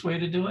easiest way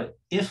to do it.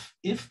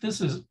 If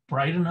this is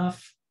bright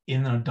enough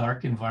in a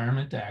dark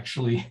environment to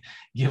actually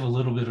give a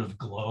little bit of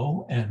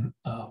glow and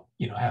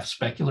you know, have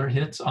specular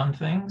hits on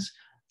things,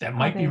 that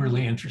might be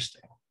really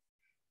interesting.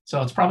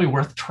 So it's probably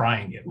worth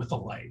trying it with a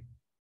light,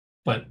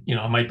 but you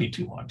know, it might be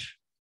too much.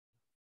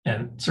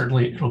 And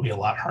certainly it'll be a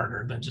lot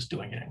harder than just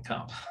doing it in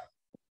comp.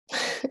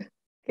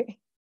 Okay.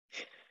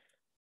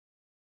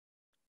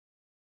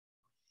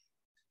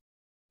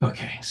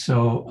 Okay,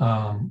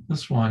 so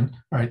this one,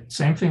 all right,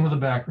 same thing with the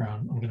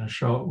background. I'm going to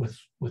show it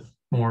with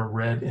more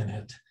red in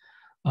it.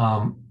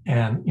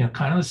 And you know,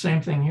 kind of the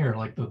same thing here,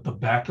 like the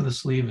back of the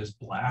sleeve is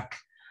black.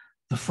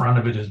 The front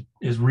of it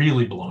is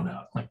really blown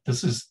out. Like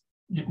this is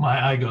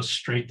my eye goes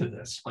straight to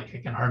this. Like I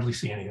can hardly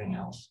see anything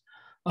else,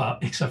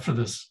 except for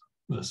this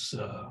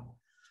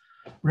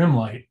rim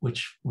light,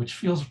 which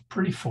feels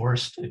pretty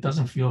forced. It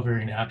doesn't feel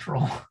very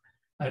natural.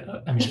 I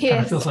mean, it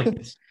kind of feels like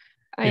it's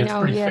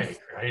pretty fake,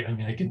 right? I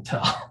mean, I can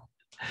tell.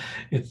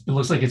 It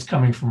looks like it's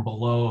coming from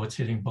below. It's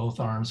hitting both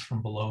arms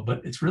from below,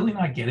 but it's really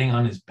not getting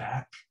on his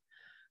back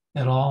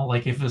at all.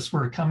 Like if this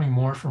were coming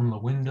more from the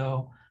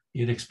window,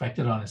 you'd expect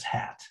it on his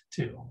hat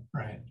too,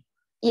 right?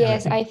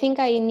 Yes, I think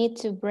I need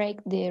to break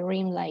the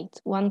rim light,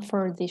 one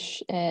for the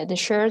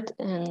shirt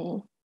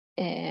and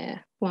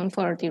one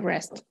for the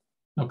rest.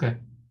 Okay.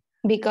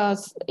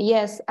 Because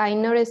yes, I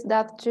noticed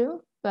that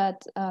too,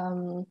 but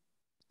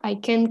I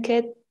can't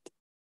get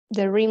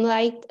the rim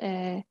light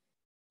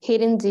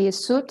hitting the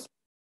suit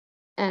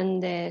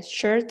and the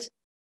shirt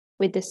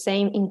with the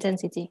same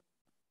intensity.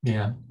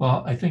 Yeah,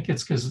 well, I think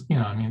it's because,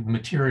 I mean, the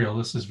material,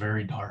 this is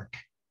very dark.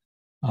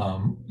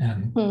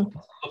 And doesn't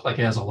look like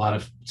it has a lot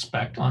of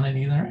speck on it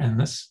either. And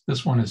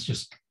this one is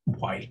just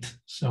white.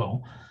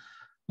 So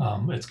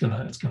it's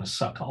gonna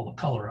suck all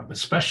the color up,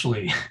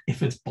 especially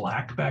if it's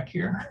black back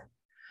here.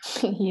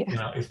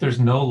 Yeah. If there's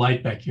no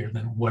light back here,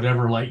 then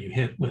whatever light you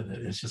hit with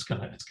it, it's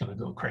gonna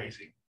go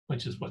crazy,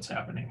 which is what's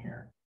happening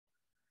here.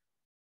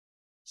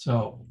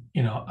 So,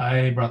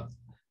 I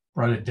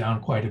brought it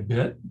down quite a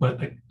bit, but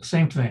the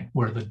same thing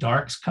where the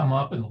darks come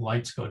up and the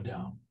lights go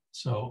down.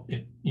 So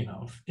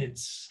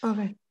it's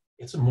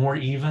more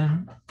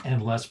even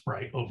and less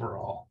bright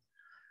overall.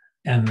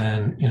 And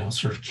then,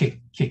 sort of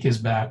kick his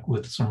back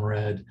with some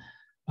red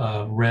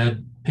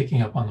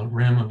picking up on the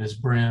rim of his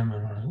brim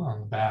and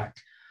on the back.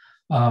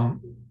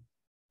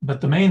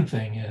 But the main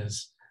thing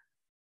is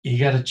you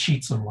got to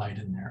cheat some light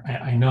in there.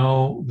 I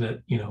know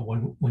that,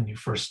 when you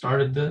first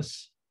started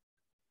this,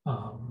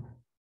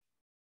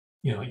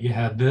 you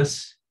had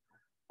this,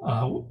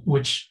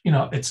 which,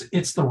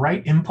 it's the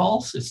right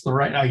impulse, it's the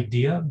right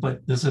idea,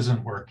 but this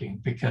isn't working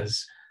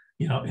because,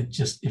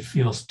 it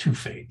feels too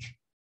fake.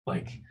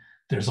 Like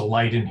there's a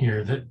light in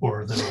here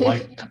or there's a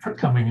light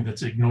coming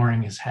that's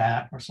ignoring his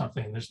hat or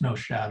something. There's no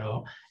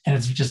shadow. And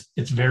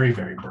it's very,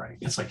 very bright.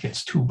 It's like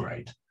it's too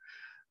bright.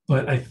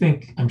 But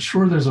I'm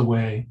sure there's a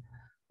way,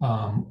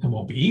 it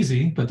won't be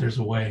easy, but there's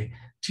a way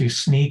to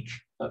sneak,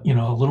 a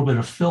little bit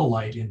of fill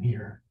light in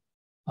here.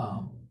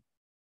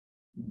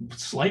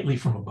 Slightly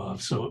from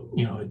above, so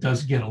it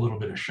does get a little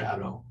bit of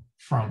shadow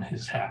from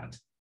his hat,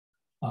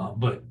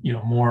 but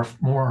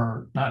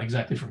more not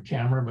exactly from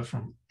camera, but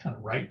from kind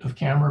of right of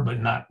camera, but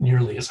not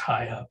nearly as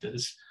high up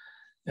as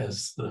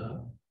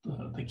the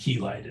key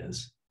light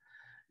is.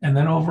 And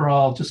then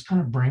overall, just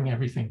kind of bring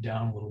everything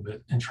down a little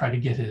bit and try to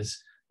get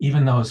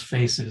even though his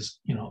face is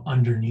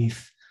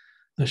underneath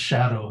the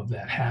shadow of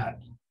that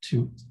hat,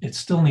 it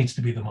still needs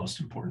to be the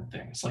most important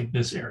thing. It's like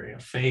this area: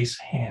 face,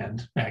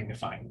 hand,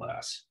 magnifying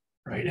glass.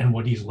 Right, and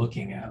what he's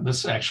looking at.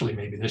 This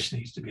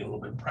needs to be a little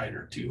bit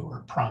brighter too,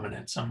 or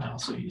prominent somehow,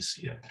 so you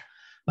see it.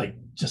 Like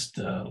just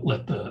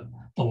let the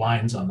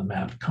lines on the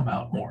map come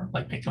out more,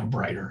 like make them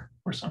brighter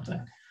or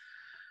something.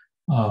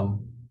 Yeah.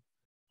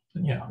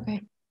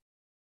 Okay.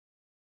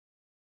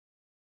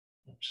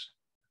 Oops.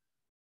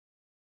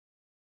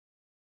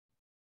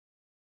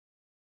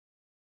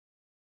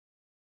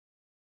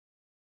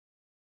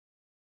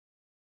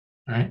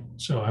 All right,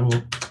 so I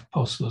will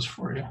post those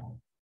for you.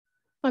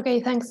 Okay,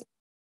 thanks.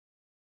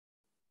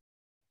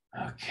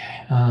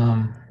 Okay.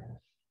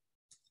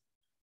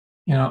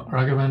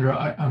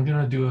 Raghavendra, I'm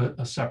going to do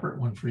a separate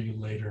one for you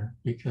later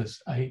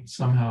because I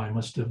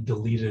must have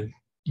deleted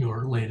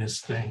your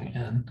latest thing,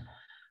 and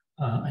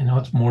I know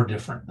it's more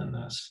different than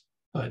this,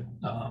 but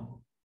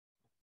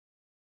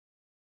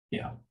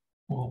yeah,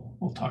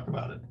 we'll talk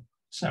about it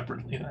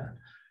separately then.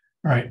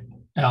 All right,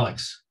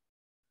 Alex.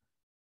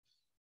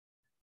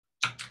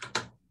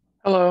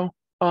 Hello.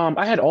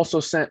 I had also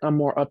sent a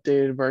more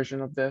updated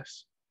version of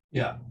this.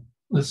 Yeah.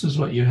 This is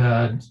what you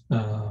had,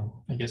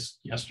 I guess,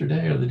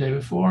 yesterday or the day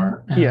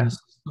before, and yeah. This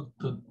is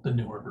the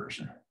newer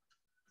version.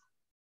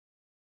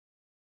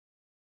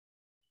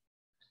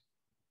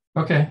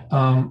 Okay.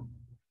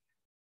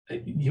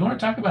 You want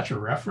to talk about your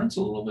reference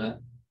a little bit?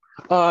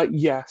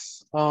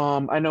 Yes.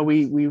 I know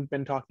we've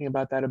been talking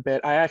about that a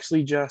bit. I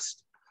actually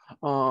just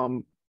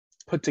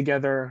put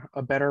together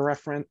a better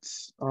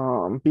reference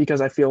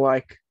because I feel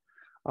like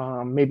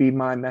maybe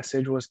my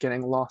message was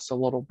getting lost a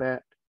little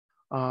bit.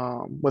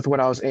 With what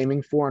I was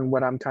aiming for and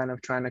what I'm kind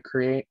of trying to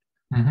create.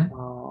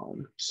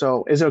 Mm-hmm.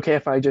 So is it okay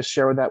if I just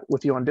share that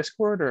with you on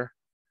Discord, or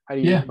how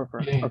do you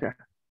prefer? Yeah. Okay.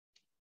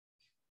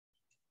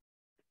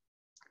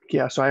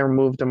 Yeah, so I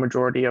removed the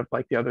majority of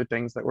like the other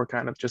things that were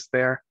kind of just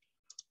there.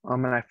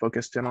 And I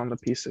focused in on the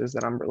pieces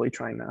that I'm really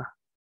trying to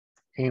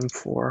aim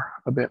for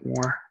a bit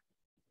more.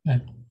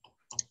 Okay.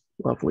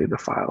 Lovely, the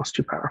file is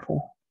too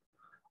powerful.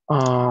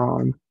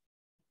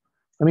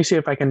 Let me see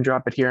if I can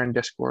drop it here in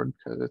Discord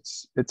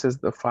because it says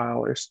the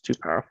file is too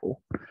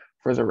powerful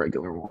for the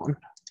regular one.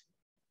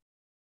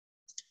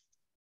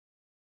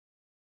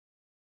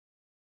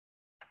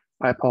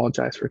 I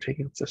apologize for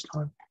taking up this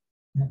time.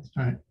 That's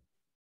all right.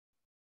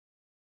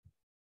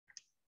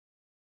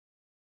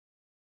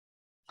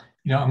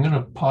 I'm going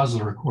to pause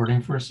the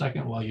recording for a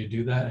second while you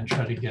do that and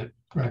try to get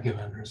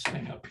Raghavendra's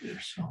thing up here.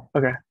 So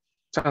Okay,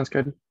 sounds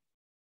good.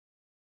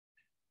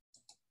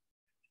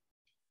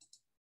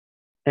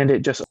 And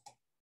it just.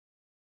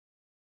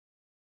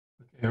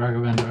 Okay,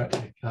 Raghavendra,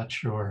 I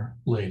got your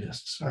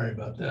latest. Sorry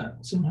about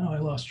that. Somehow I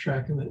lost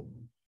track of it.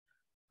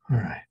 All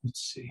right,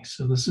 let's see.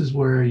 So this is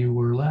where you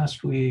were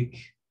last week.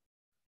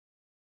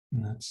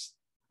 And that's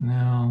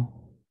now.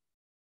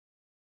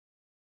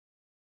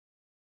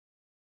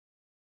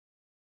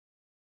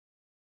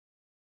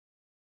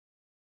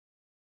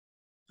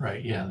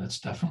 Right, yeah,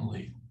 that's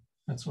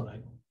what I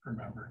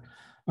remember.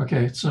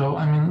 Okay, so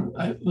I mean,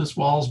 this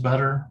wall's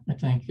better, I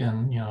think,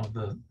 and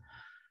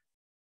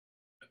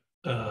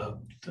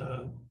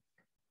the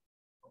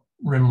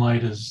rim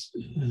light is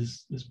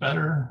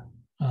better.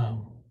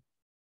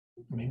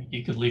 Maybe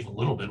you could leave a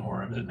little bit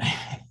more of it,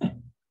 maybe.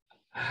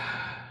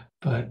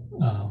 But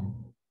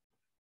all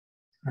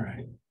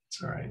right,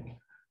 it's all right.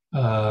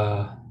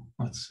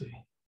 Let's see.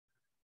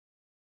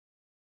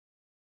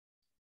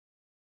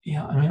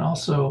 Yeah, I mean,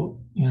 also,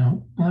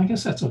 well, I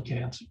guess that's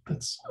okay.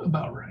 That's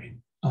about right.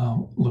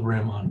 The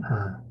rim on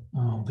her,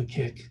 the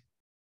kick,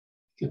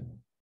 it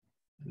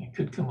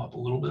could come up a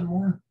little bit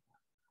more.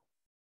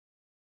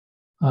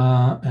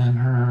 And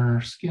her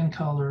skin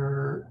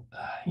color,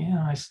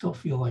 yeah, I still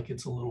feel like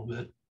it's a little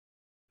bit,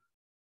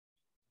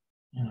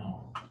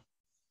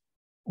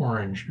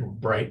 orange and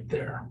bright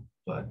there,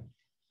 but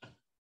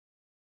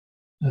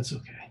that's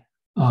okay.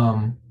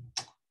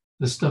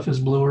 This stuff is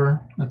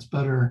bluer, that's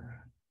better.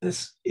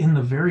 This in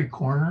the very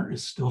corner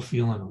is still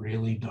feeling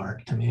really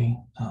dark to me.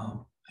 I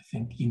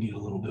think you need a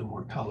little bit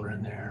more color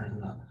in there,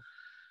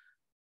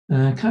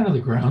 and kind of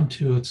the ground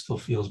too. It still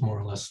feels more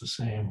or less the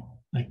same.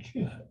 Like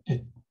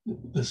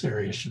this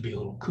area should be a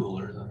little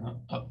cooler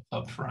than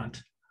up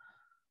front.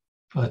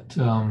 But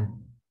I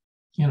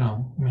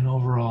mean,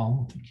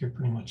 overall, I think you're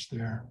pretty much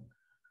there.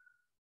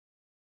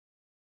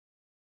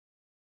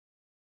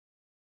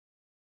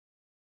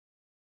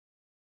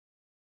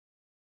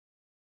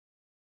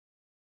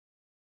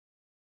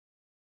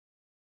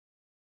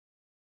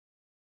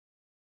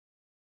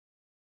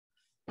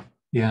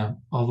 Yeah,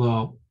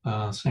 although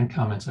same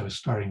comments I was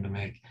starting to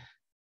make.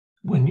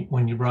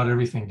 When you brought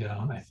everything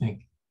down, I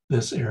think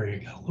this area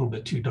got a little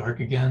bit too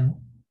dark again.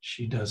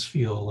 She does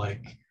feel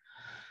like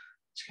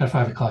she's got a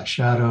 5 o'clock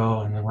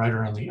shadow, and then right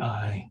around the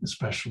eye,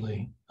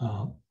 especially,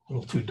 a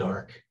little too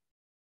dark.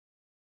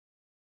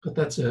 But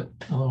that's it.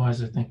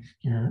 Otherwise, I think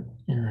you're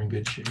in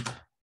good shape.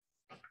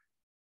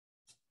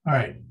 All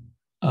right,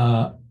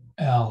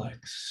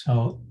 Alex.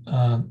 So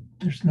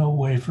there's no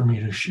way for me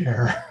to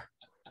share.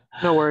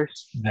 No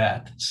worries.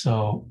 That.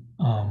 So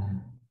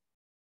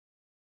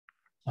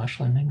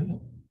actually, maybe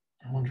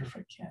I wonder if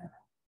I can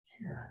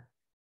here.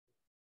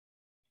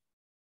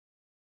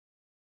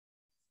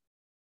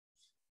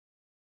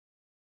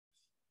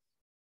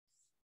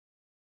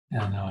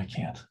 Yeah, no, I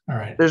can't. All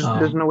right. There's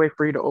no way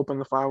for you to open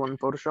the file in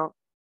Photoshop?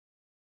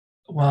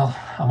 Well,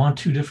 I'm on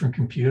 2 different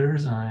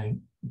computers, and I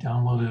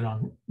downloaded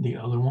on the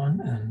other one,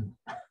 and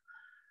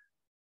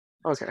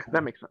okay,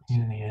 that makes sense.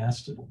 And he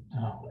asked it.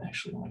 Oh,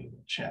 actually, let me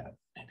chat.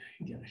 Maybe I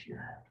can get it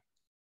here.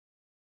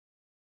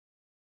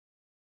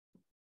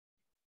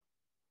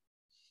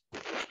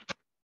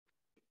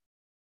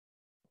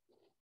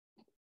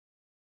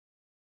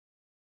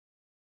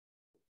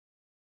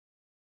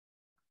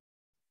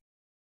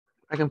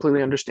 I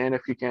completely understand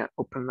if you can't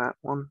open that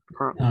one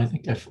currently. No, I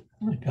think I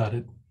got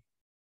it.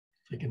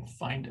 If I can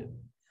find it.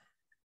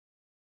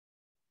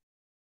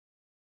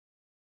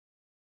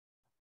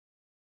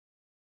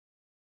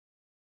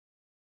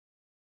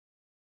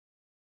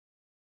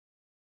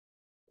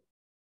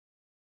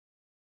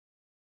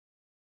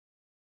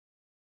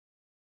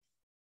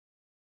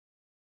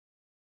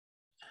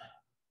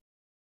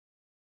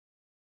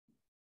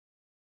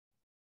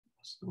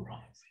 What's the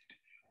wrong thing to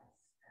do?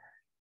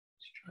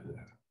 Let's try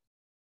that.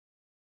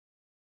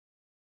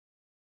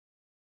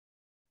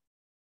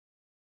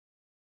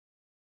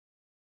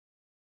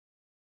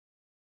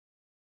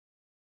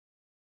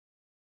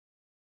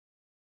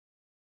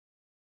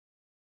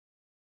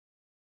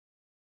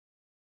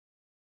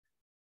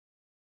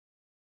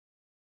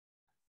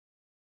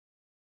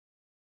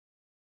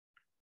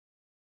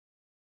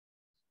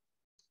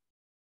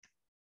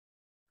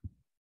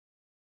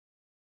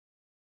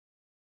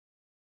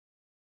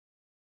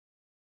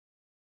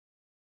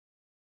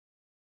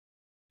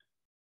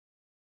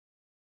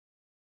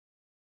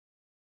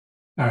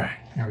 All right,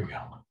 here we go.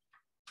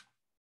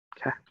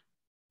 Okay.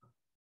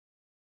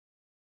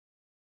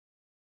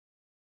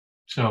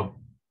 So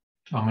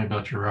tell me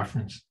about your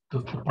reference, the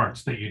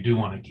parts that you do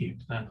want to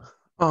keep then.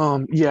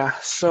 Yeah,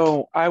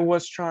 so I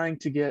was trying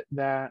to get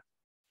that.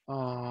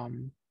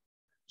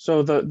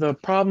 So the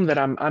problem that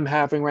I'm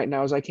having right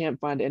now is I can't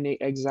find any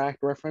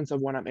exact reference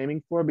of what I'm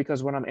aiming for,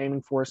 because what I'm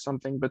aiming for is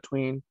something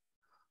between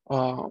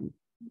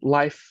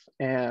life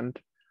and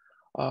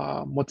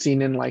what's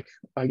seen in, like,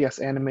 I guess,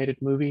 animated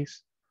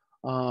movies.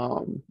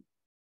 I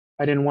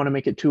didn't want to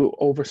make it too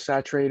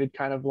oversaturated,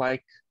 kind of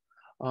like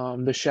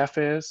The Chef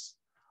is.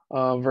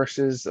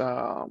 versus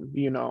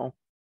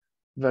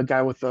the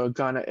guy with the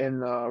gun in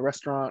the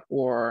restaurant,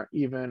 or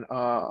even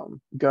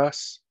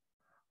Gus,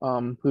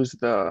 who's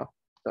the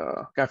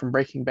guy from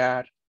Breaking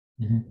Bad.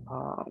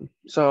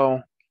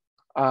 So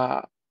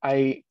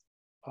I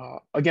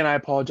again, I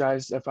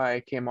apologize if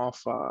I came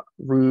off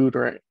rude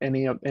or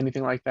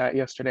anything like that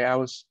yesterday. I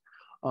was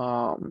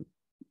a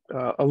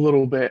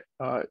little bit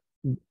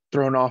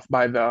thrown off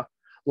by the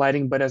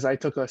lighting, but as I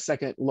took a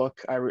second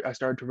look, I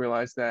started to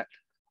realize that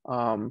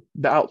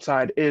the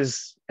outside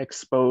is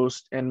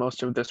exposed in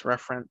most of this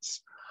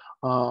reference.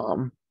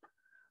 But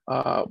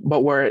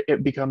where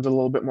it becomes a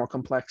little bit more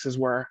complex is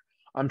where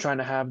I'm trying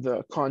to have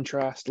the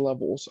contrast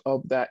levels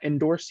of that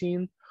indoor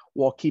scene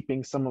while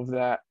keeping some of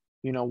that,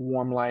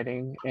 warm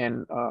lighting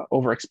and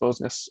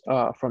overexposedness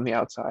from the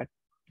outside.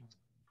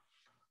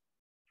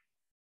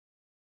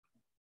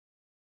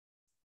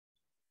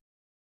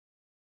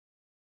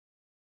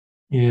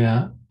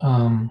 Yeah.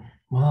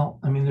 Well,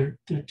 I mean, they're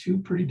two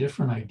pretty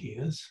different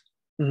ideas.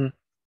 Mm-hmm.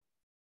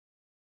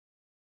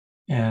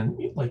 And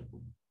like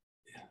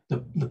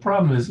the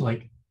problem is,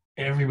 like,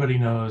 everybody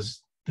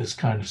knows this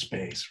kind of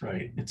space,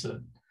 right? It's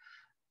a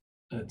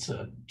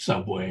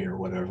subway or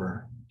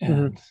whatever,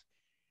 and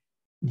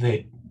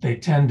they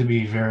tend to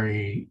be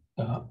very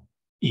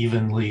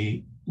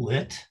evenly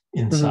lit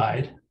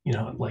inside.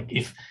 Like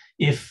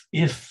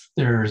if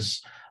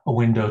there's a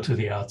window to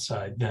the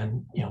outside,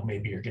 then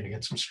maybe you're going to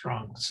get some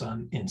strong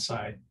sun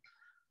inside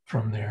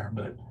from there,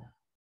 but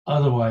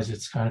otherwise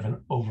it's kind of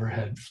an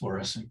overhead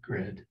fluorescent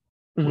grid,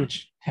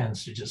 which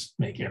tends to just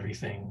make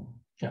everything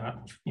kind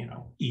of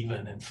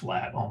even and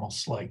flat,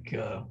 almost like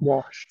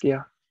washed.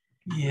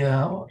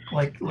 Yeah,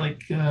 like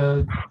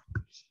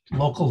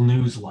local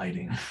news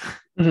lighting.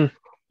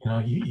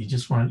 You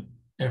just want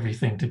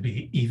everything to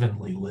be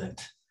evenly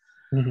lit.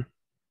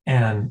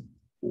 And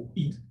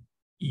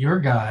your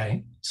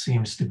guy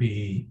seems to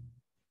be,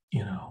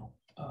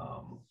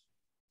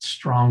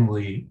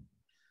 strongly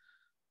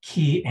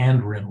key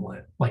and rim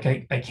lit. Like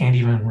I can't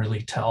even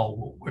really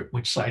tell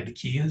which side the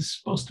key is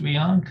supposed to be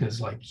on, because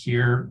like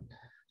here,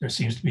 there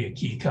seems to be a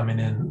key coming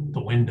in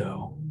the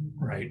window,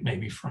 right?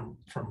 Maybe from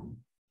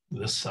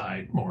this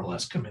side, more or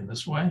less come in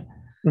this way.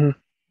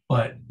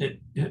 But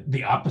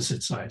the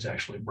opposite side's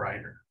actually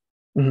brighter.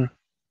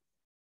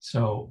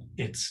 So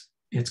it's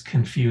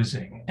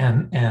confusing,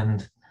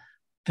 and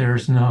there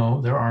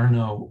are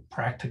no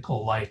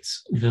practical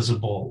lights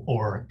visible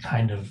or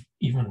kind of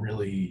even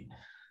really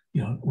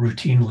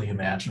routinely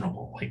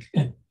imaginable. Like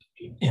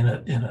in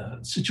a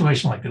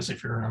situation like this,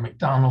 if you're in a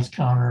McDonald's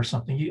counter or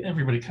something,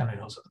 everybody kind of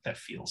knows what that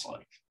feels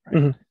like,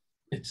 right?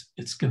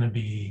 It's going to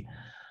be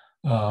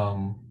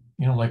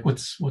like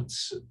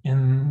what's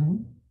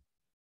in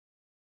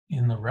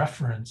the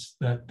reference,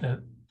 that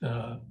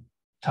the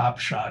top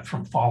shot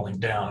from falling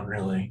down,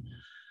 really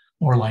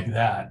more like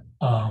that.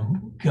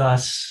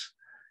 Gus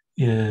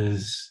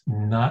is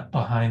not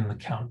behind the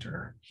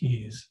counter.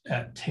 He's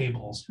at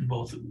tables in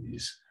both of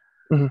these.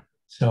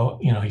 So,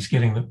 he's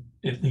getting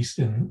at least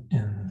in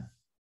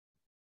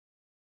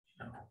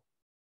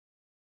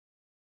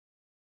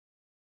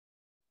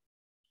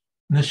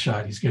this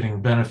shot, he's getting the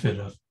benefit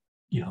of,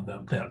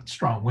 that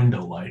strong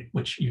window light,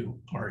 which you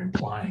are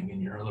implying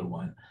in your other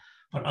one.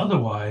 But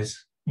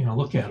otherwise,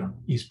 look at him.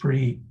 He's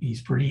pretty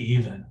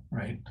even,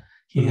 right?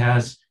 He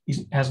has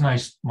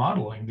nice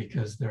modeling,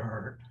 because there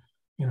are,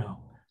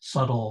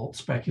 subtle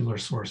specular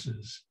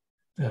sources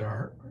that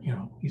are,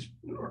 he's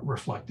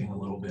reflecting a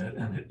little bit,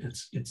 and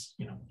it's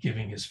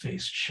giving his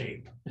face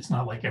shape. It's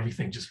not like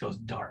everything just goes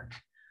dark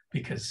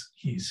because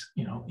he's,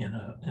 in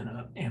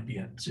an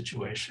ambient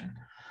situation.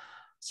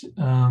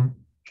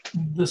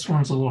 This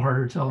one's a little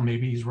harder to tell.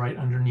 Maybe he's right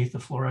underneath the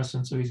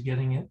fluorescent, so he's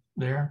getting it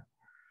there.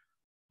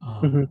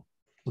 So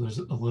there's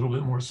a little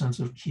bit more sense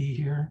of key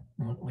here,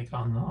 like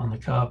on the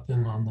cup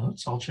and on the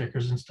salt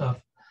shakers and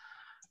stuff.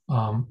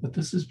 But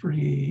this is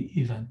pretty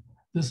even.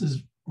 This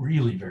is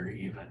really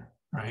very even,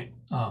 right?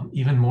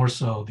 Even more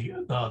so the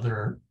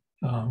other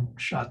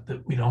shot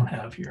that we don't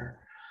have here.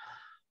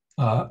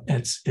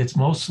 It's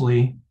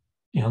mostly,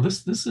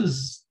 this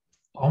is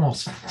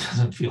almost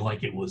doesn't feel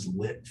like it was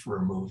lit for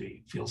a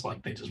movie. It feels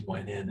like they just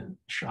went in and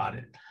shot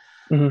it,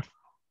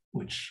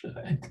 which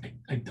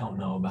I don't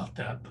know about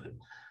that, but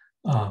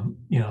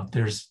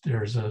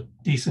there's a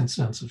decent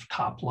sense of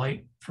top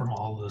light from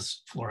all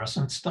this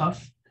fluorescent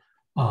stuff,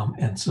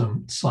 and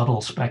some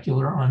subtle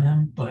specular on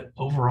him, but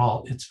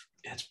overall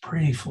it's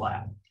pretty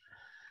flat.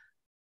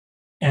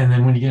 And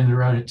then when you get into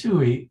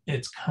Ratatouille,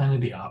 it's kind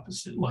of the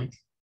opposite. Like,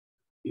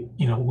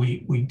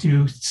 we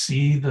do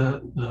see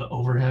the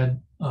overhead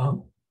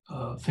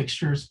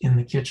fixtures in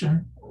the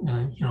kitchen.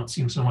 You don't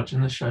see them so much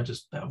in this shot,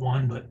 just that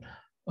one, but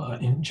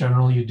in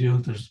general you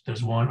do.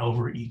 There's one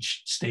over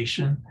each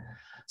station.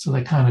 So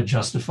that kind of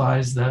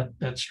justifies that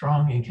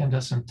strong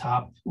incandescent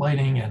top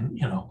lighting, and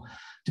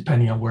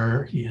depending on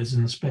where he is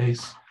in the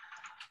space,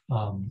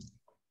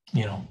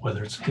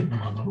 whether it's hitting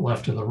him on the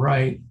left or the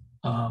right,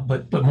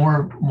 but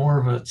more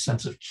of a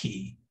sense of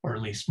key, or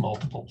at least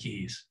multiple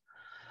keys.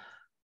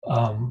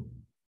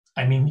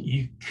 I mean,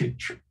 you could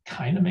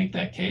kind of make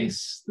that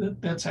case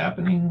that that's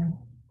happening,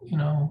 you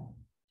know,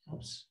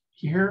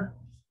 here,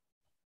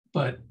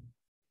 but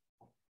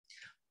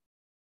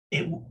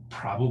it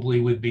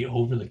probably would be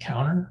over the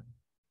counter,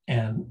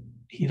 and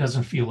he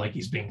doesn't feel like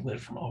he's being lit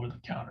from over the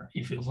counter.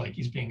 He feels like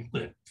he's being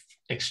lit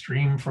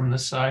extreme from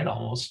this side,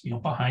 almost, you know,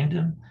 behind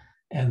him,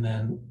 and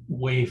then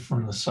way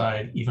from the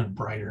side, even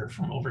brighter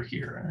from over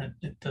here, and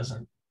it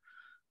doesn't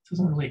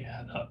really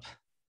add up.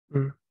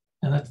 Mm.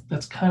 And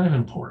that's kind of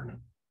important,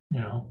 you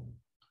know.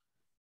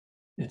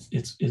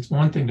 It's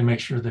one thing to make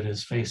sure that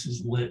his face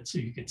is lit so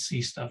you can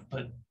see stuff,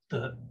 but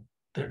there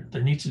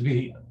needs to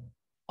be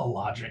a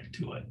logic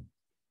to it.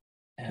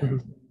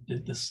 And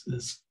this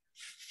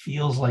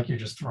feels like you're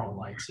just throwing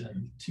lights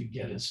in to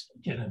get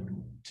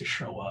him to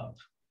show up,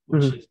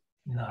 which is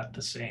not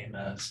the same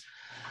as,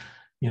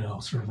 you know,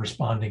 sort of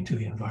responding to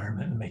the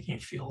environment and making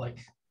it feel like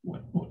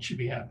what should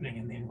be happening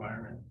in the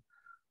environment.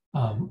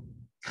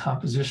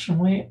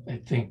 Compositionally,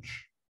 I think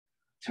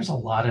there's a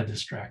lot of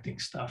distracting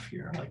stuff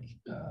here, like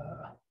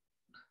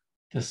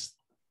this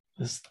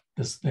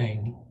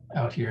thing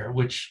out here,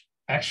 which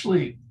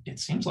actually it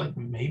seems like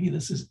maybe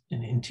this is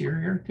an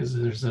interior, because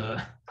there's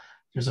a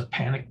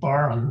panic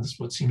bar on this,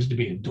 what seems to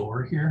be a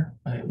door here.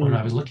 When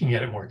I was looking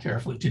at it more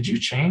carefully, did you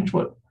change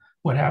what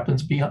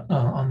happens beyond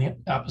on the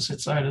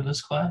opposite side of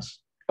this class?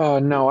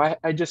 No,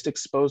 I just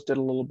exposed it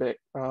a little bit,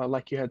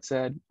 like you had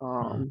said.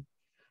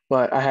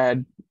 But I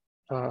had,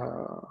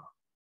 I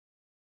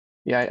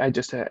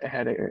just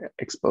had it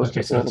exposed.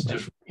 Okay, so it's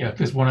different. Yeah,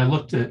 because when I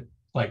looked at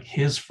like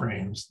his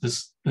frames,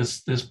 this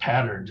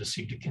pattern just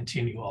seemed to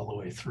continue all the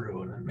way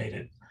through, and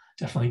it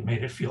definitely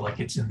made it feel like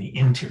it's in the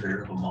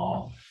interior of a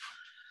mall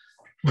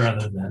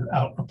rather than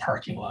out in a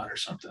parking lot or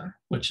something.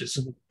 Which is,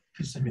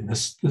 because I mean,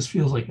 this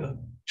feels like a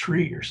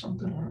tree or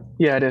something.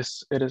 Yeah, it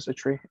is a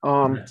tree.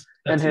 And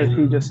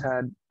he just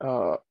had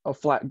a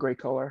flat gray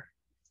color.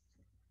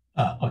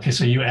 Okay,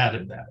 so you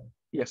added that.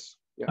 Yes.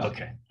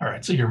 Okay, all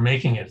right. So you're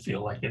making it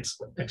feel like it's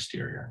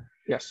exterior.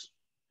 Yes.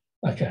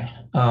 Okay.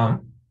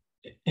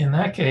 In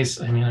that case,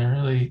 I mean, I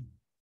really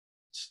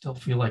still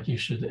feel like you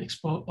should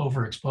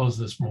overexpose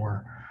this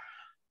more.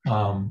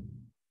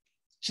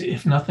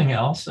 If nothing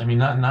else, I mean,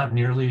 not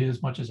nearly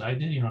as much as I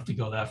did. You don't have to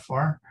go that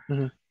far,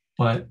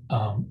 but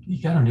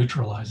you got to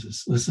neutralize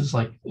this. This is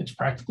like, it's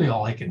practically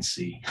all I can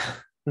see.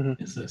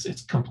 Is this?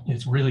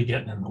 It's really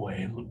getting in the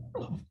way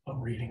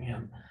of reading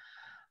him.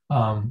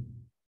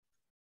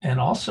 And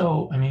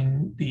also, I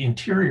mean, the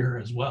interior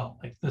as well.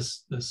 Like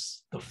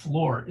the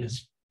floor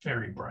is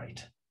very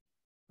bright,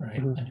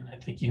 right? I mean, I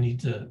think you need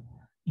to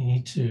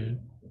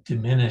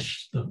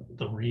diminish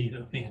the read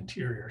of the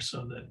interior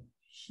so that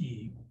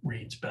he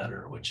reads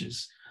better, which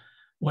is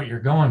what you're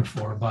going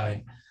for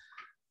by,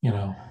 you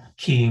know,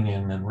 keying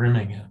in and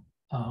rimming it.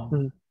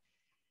 And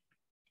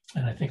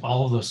I think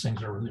all of those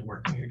things are really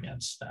working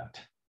against that.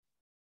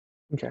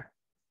 Okay.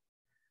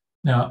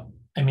 Now,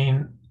 I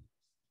mean,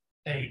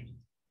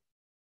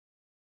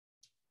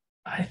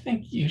 I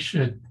think you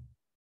should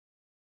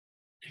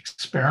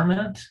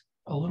experiment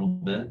a little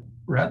bit.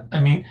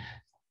 I mean,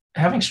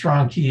 having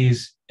strong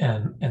keys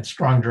and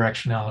strong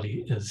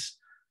directionality is,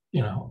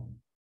 you know,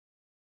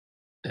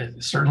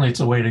 certainly it's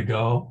a way to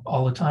go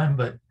all the time,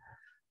 but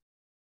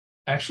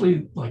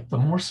actually, like, the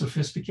more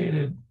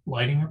sophisticated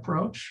lighting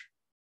approach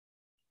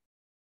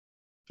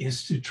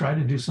is to try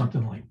to do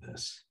something like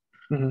this,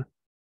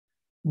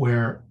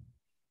 where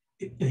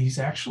he's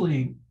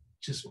actually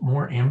just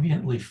more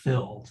ambiently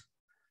filled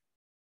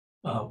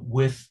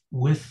with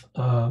you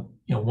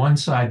know, one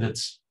side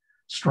that's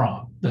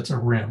strong, that's a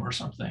rim or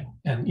something,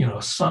 and, you know,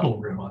 a subtle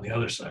rim on the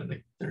other side.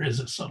 Like, there is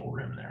a subtle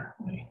rim there.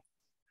 Let me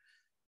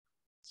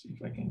see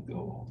if I can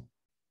go.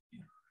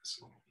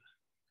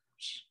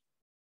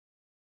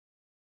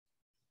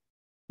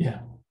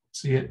 Yeah,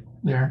 see it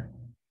there?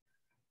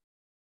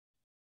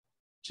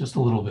 Just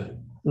a little bit.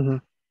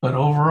 But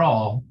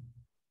overall,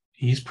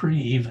 he's pretty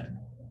even,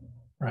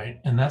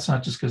 right? And that's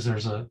not just because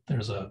there's a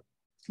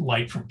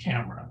light from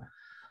camera.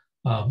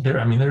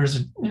 I mean,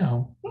 there's you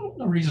know,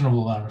 a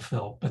reasonable amount of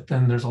fill, but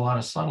then there's a lot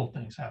of subtle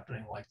things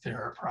happening. Like,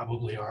 there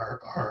probably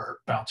are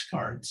bounce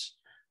cards,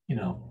 you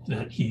know,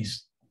 that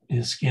his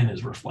skin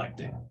is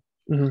reflecting,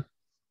 and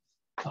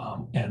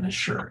his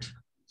shirt,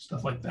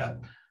 stuff like that,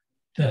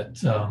 that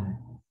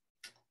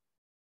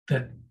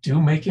do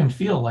make him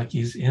feel like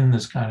he's in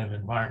this kind of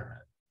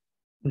environment.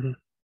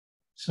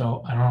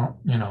 So I don't,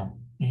 you know,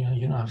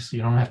 obviously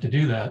you don't have to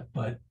do that,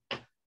 but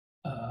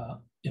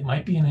it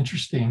might be an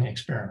interesting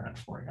experiment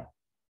for you.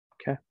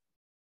 Okay.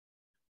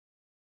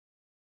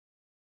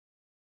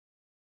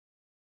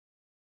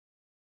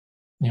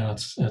 You know,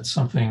 it's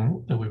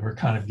something that we were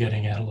kind of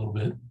getting at a little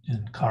bit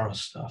in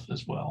Caro's stuff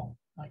as well.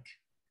 Like,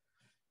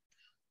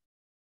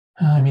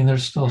 I mean,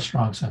 there's still a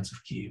strong sense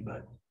of key,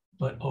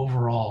 but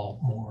overall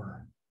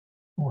more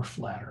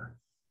flatter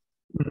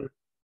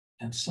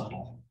and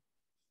subtle.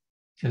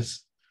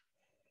 Because,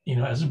 you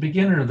know, as a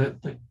beginner,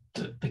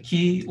 the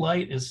key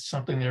light is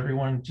something that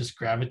everyone just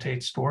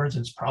gravitates towards.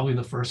 It's probably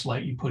the first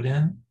light you put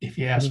in. If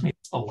you ask me,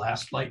 it's the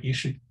last light you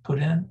should put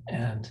in.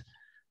 And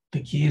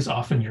the key is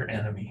often your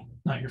enemy,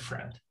 not your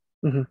friend,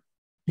 Mhm.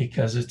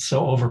 because it's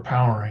so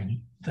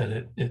overpowering that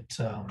it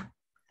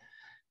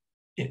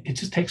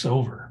just takes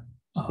over.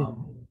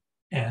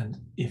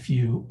 And if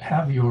you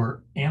have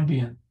your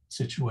ambient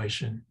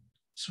situation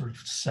sort of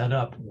set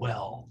up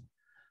well,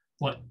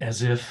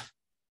 as if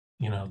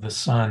the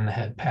sun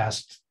had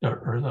passed,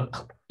 or the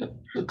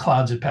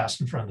clouds had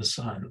passed in front of the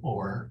sun,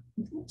 or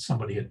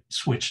somebody had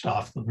switched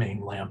off the main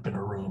lamp in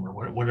a room,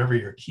 or whatever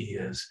your key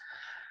is.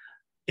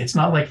 It's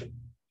not like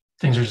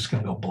things are just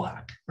going to go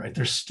black, right?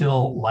 There's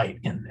still light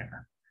in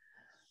there,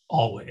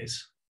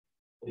 always,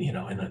 in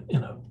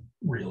a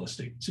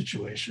realistic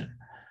situation.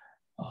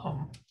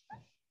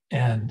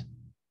 And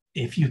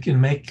if you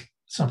can make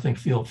something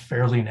feel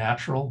fairly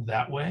natural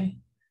that way,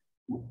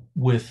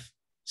 with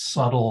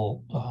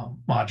subtle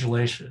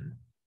modulation,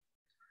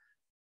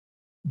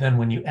 then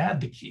when you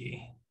add the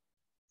key,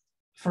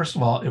 first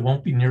of all, it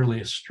won't be nearly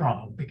as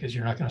strong, because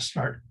you're not going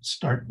to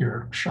start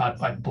your shot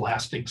by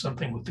blasting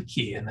something with the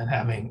key and then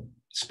having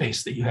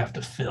space that you have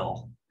to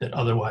fill that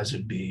otherwise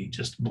would be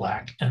just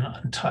black and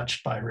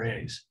untouched by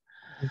rays.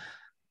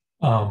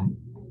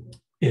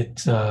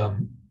 It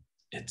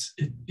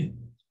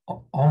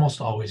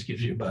almost always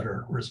gives you a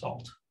better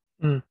result.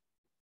 Mm.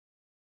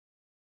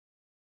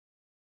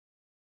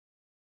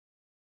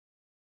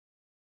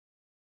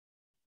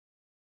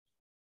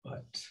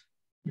 But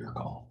your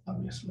call,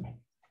 obviously.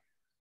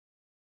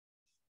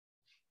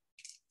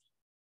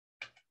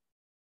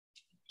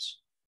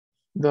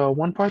 The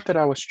one part that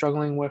I was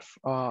struggling with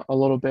a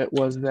little bit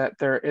was that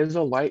there is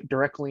a light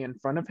directly in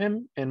front of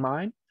him in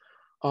mine,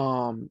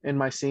 in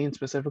my scene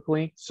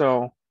specifically.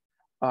 So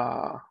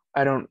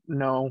I don't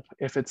know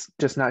if it's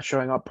just not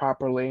showing up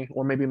properly,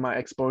 or maybe my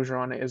exposure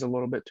on it is a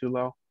little bit too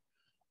low.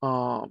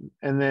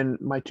 And then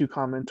my two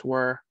comments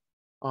were,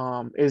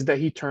 is that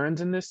he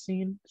turns in this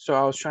scene. So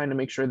I was trying to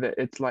make sure that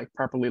it's like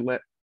properly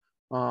lit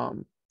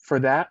for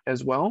that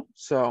as well.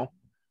 So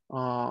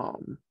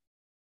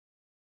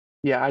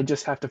yeah, I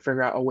just have to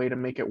figure out a way to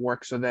make it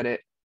work so that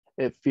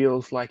it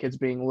feels like it's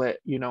being lit,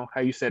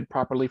 how you said,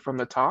 properly from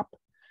the top,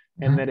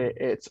 and that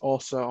it's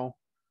also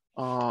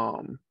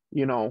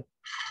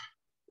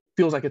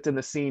feels like it's in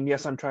the scene.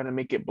 Yes, I'm trying to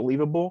make it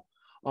believable,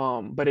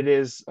 but it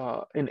is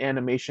an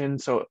animation,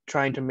 so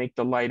trying to make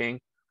the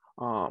lighting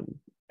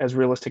as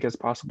realistic as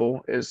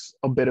possible is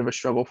a bit of a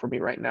struggle for me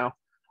right now.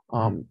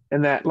 And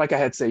that, like I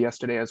had said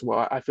yesterday as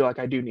well, I feel like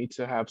I do need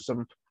to have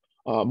some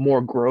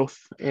more growth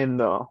in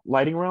the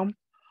lighting realm.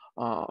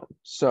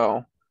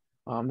 So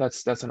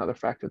that's another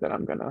factor that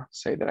I'm gonna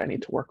say that I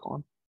need to work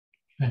on.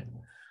 Okay.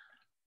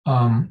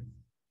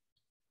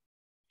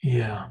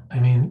 Yeah, I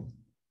mean,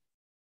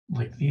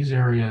 like these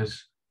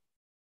areas,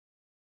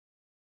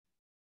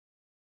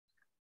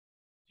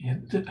 yeah,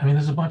 I mean,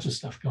 there's a bunch of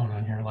stuff going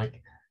on here.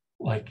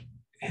 Like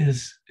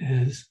his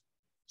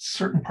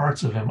certain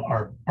parts of him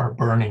are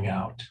burning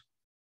out.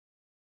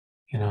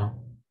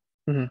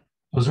 Mhm.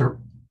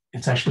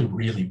 It's actually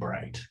really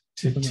bright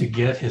to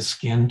get his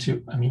skin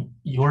to. I mean,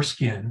 your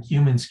skin,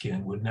 human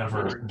skin, would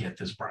never get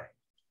this bright,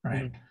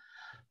 right?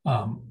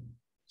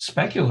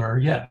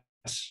 Specular,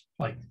 yes,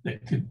 like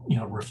it could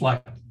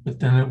reflect, but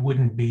then it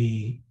wouldn't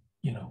be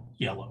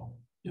yellow.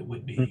 It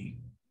would be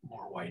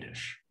more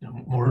whitish,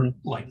 more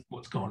like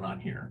what's going on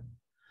here.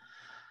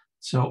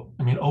 So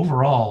I mean,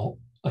 overall,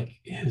 like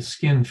his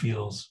skin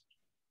feels,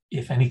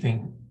 if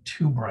anything,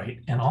 too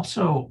bright, and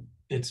also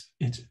it's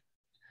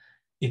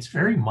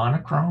very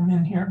monochrome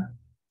in here.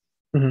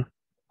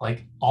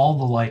 Like all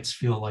the lights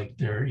feel like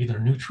they're either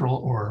neutral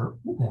or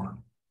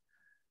warm.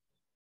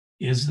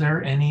 Is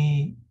there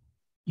any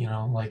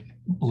like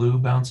blue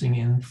bouncing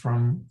in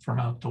from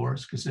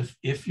outdoors? Because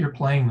if you're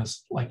playing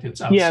this like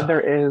it's outside. Yeah, there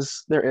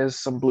is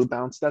some blue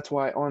bounce. That's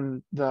why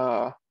on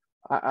the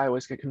I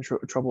always get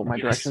trouble with my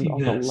directions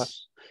on the left.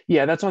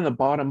 Yeah, that's on the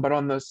bottom, but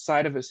on the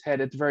side of his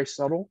head, it's very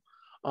subtle.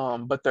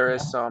 But there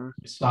is some.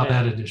 I saw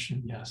that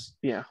addition, yes.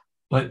 Yeah.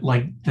 But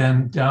like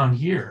then down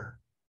here,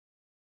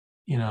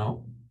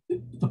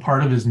 the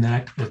part of his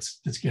neck that's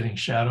getting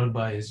shadowed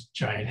by his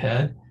giant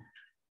head,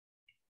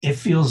 it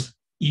feels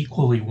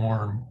equally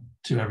warm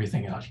to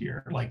everything out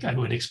here. Like I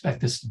would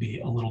expect this to be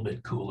a little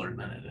bit cooler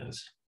than it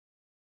is.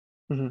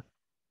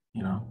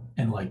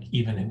 And like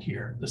even in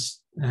here,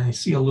 and I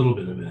see a little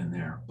bit of it in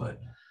there,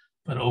 but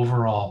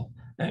overall,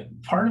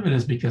 part of it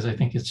is because I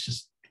think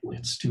it's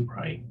too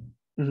bright.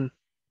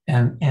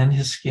 And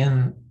his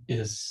skin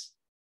is,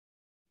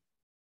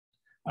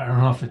 I don't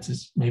know if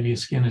maybe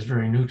his skin is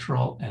very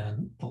neutral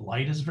and the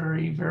light is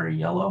very, very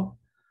yellow.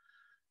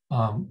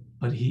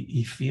 But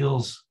he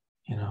feels,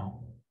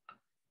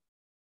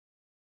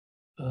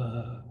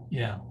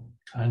 yeah,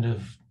 kind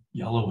of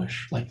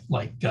yellowish,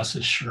 like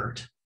Gus's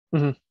shirt.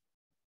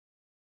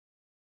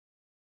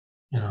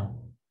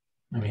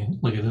 I mean,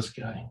 look at this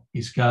guy.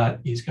 He's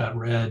got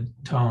red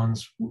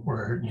tones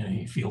where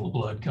you feel the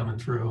blood coming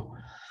through.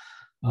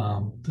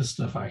 This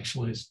stuff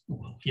actually is a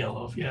little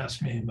yellow, if you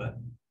ask me, but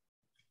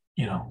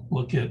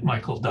look at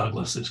Michael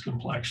Douglas's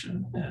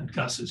complexion and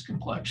Gus's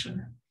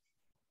complexion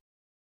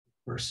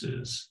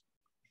versus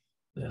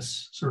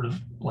this sort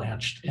of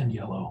blanched and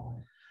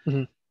yellow.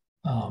 Mhm.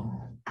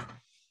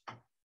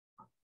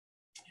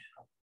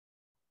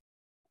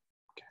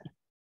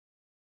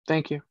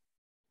 Thank you.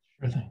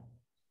 Sure thing.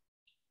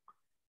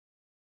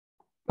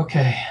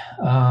 Okay,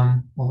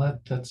 well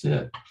that's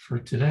it for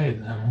today.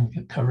 Then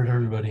we covered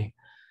everybody.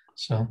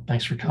 So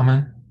thanks for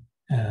coming,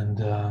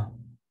 and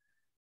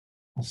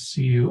I'll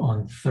see you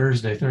on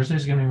Thursday.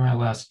 Thursday's gonna be my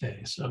last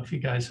day. So if you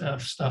guys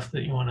have stuff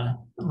that you want to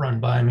run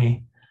by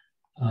me,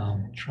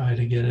 try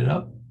to get it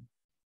up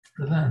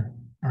for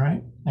then. All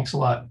right. Thanks a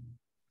lot.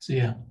 See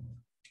ya.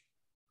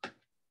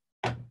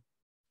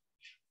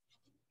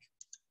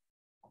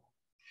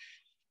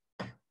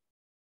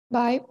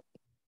 Bye.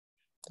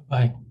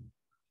 Bye.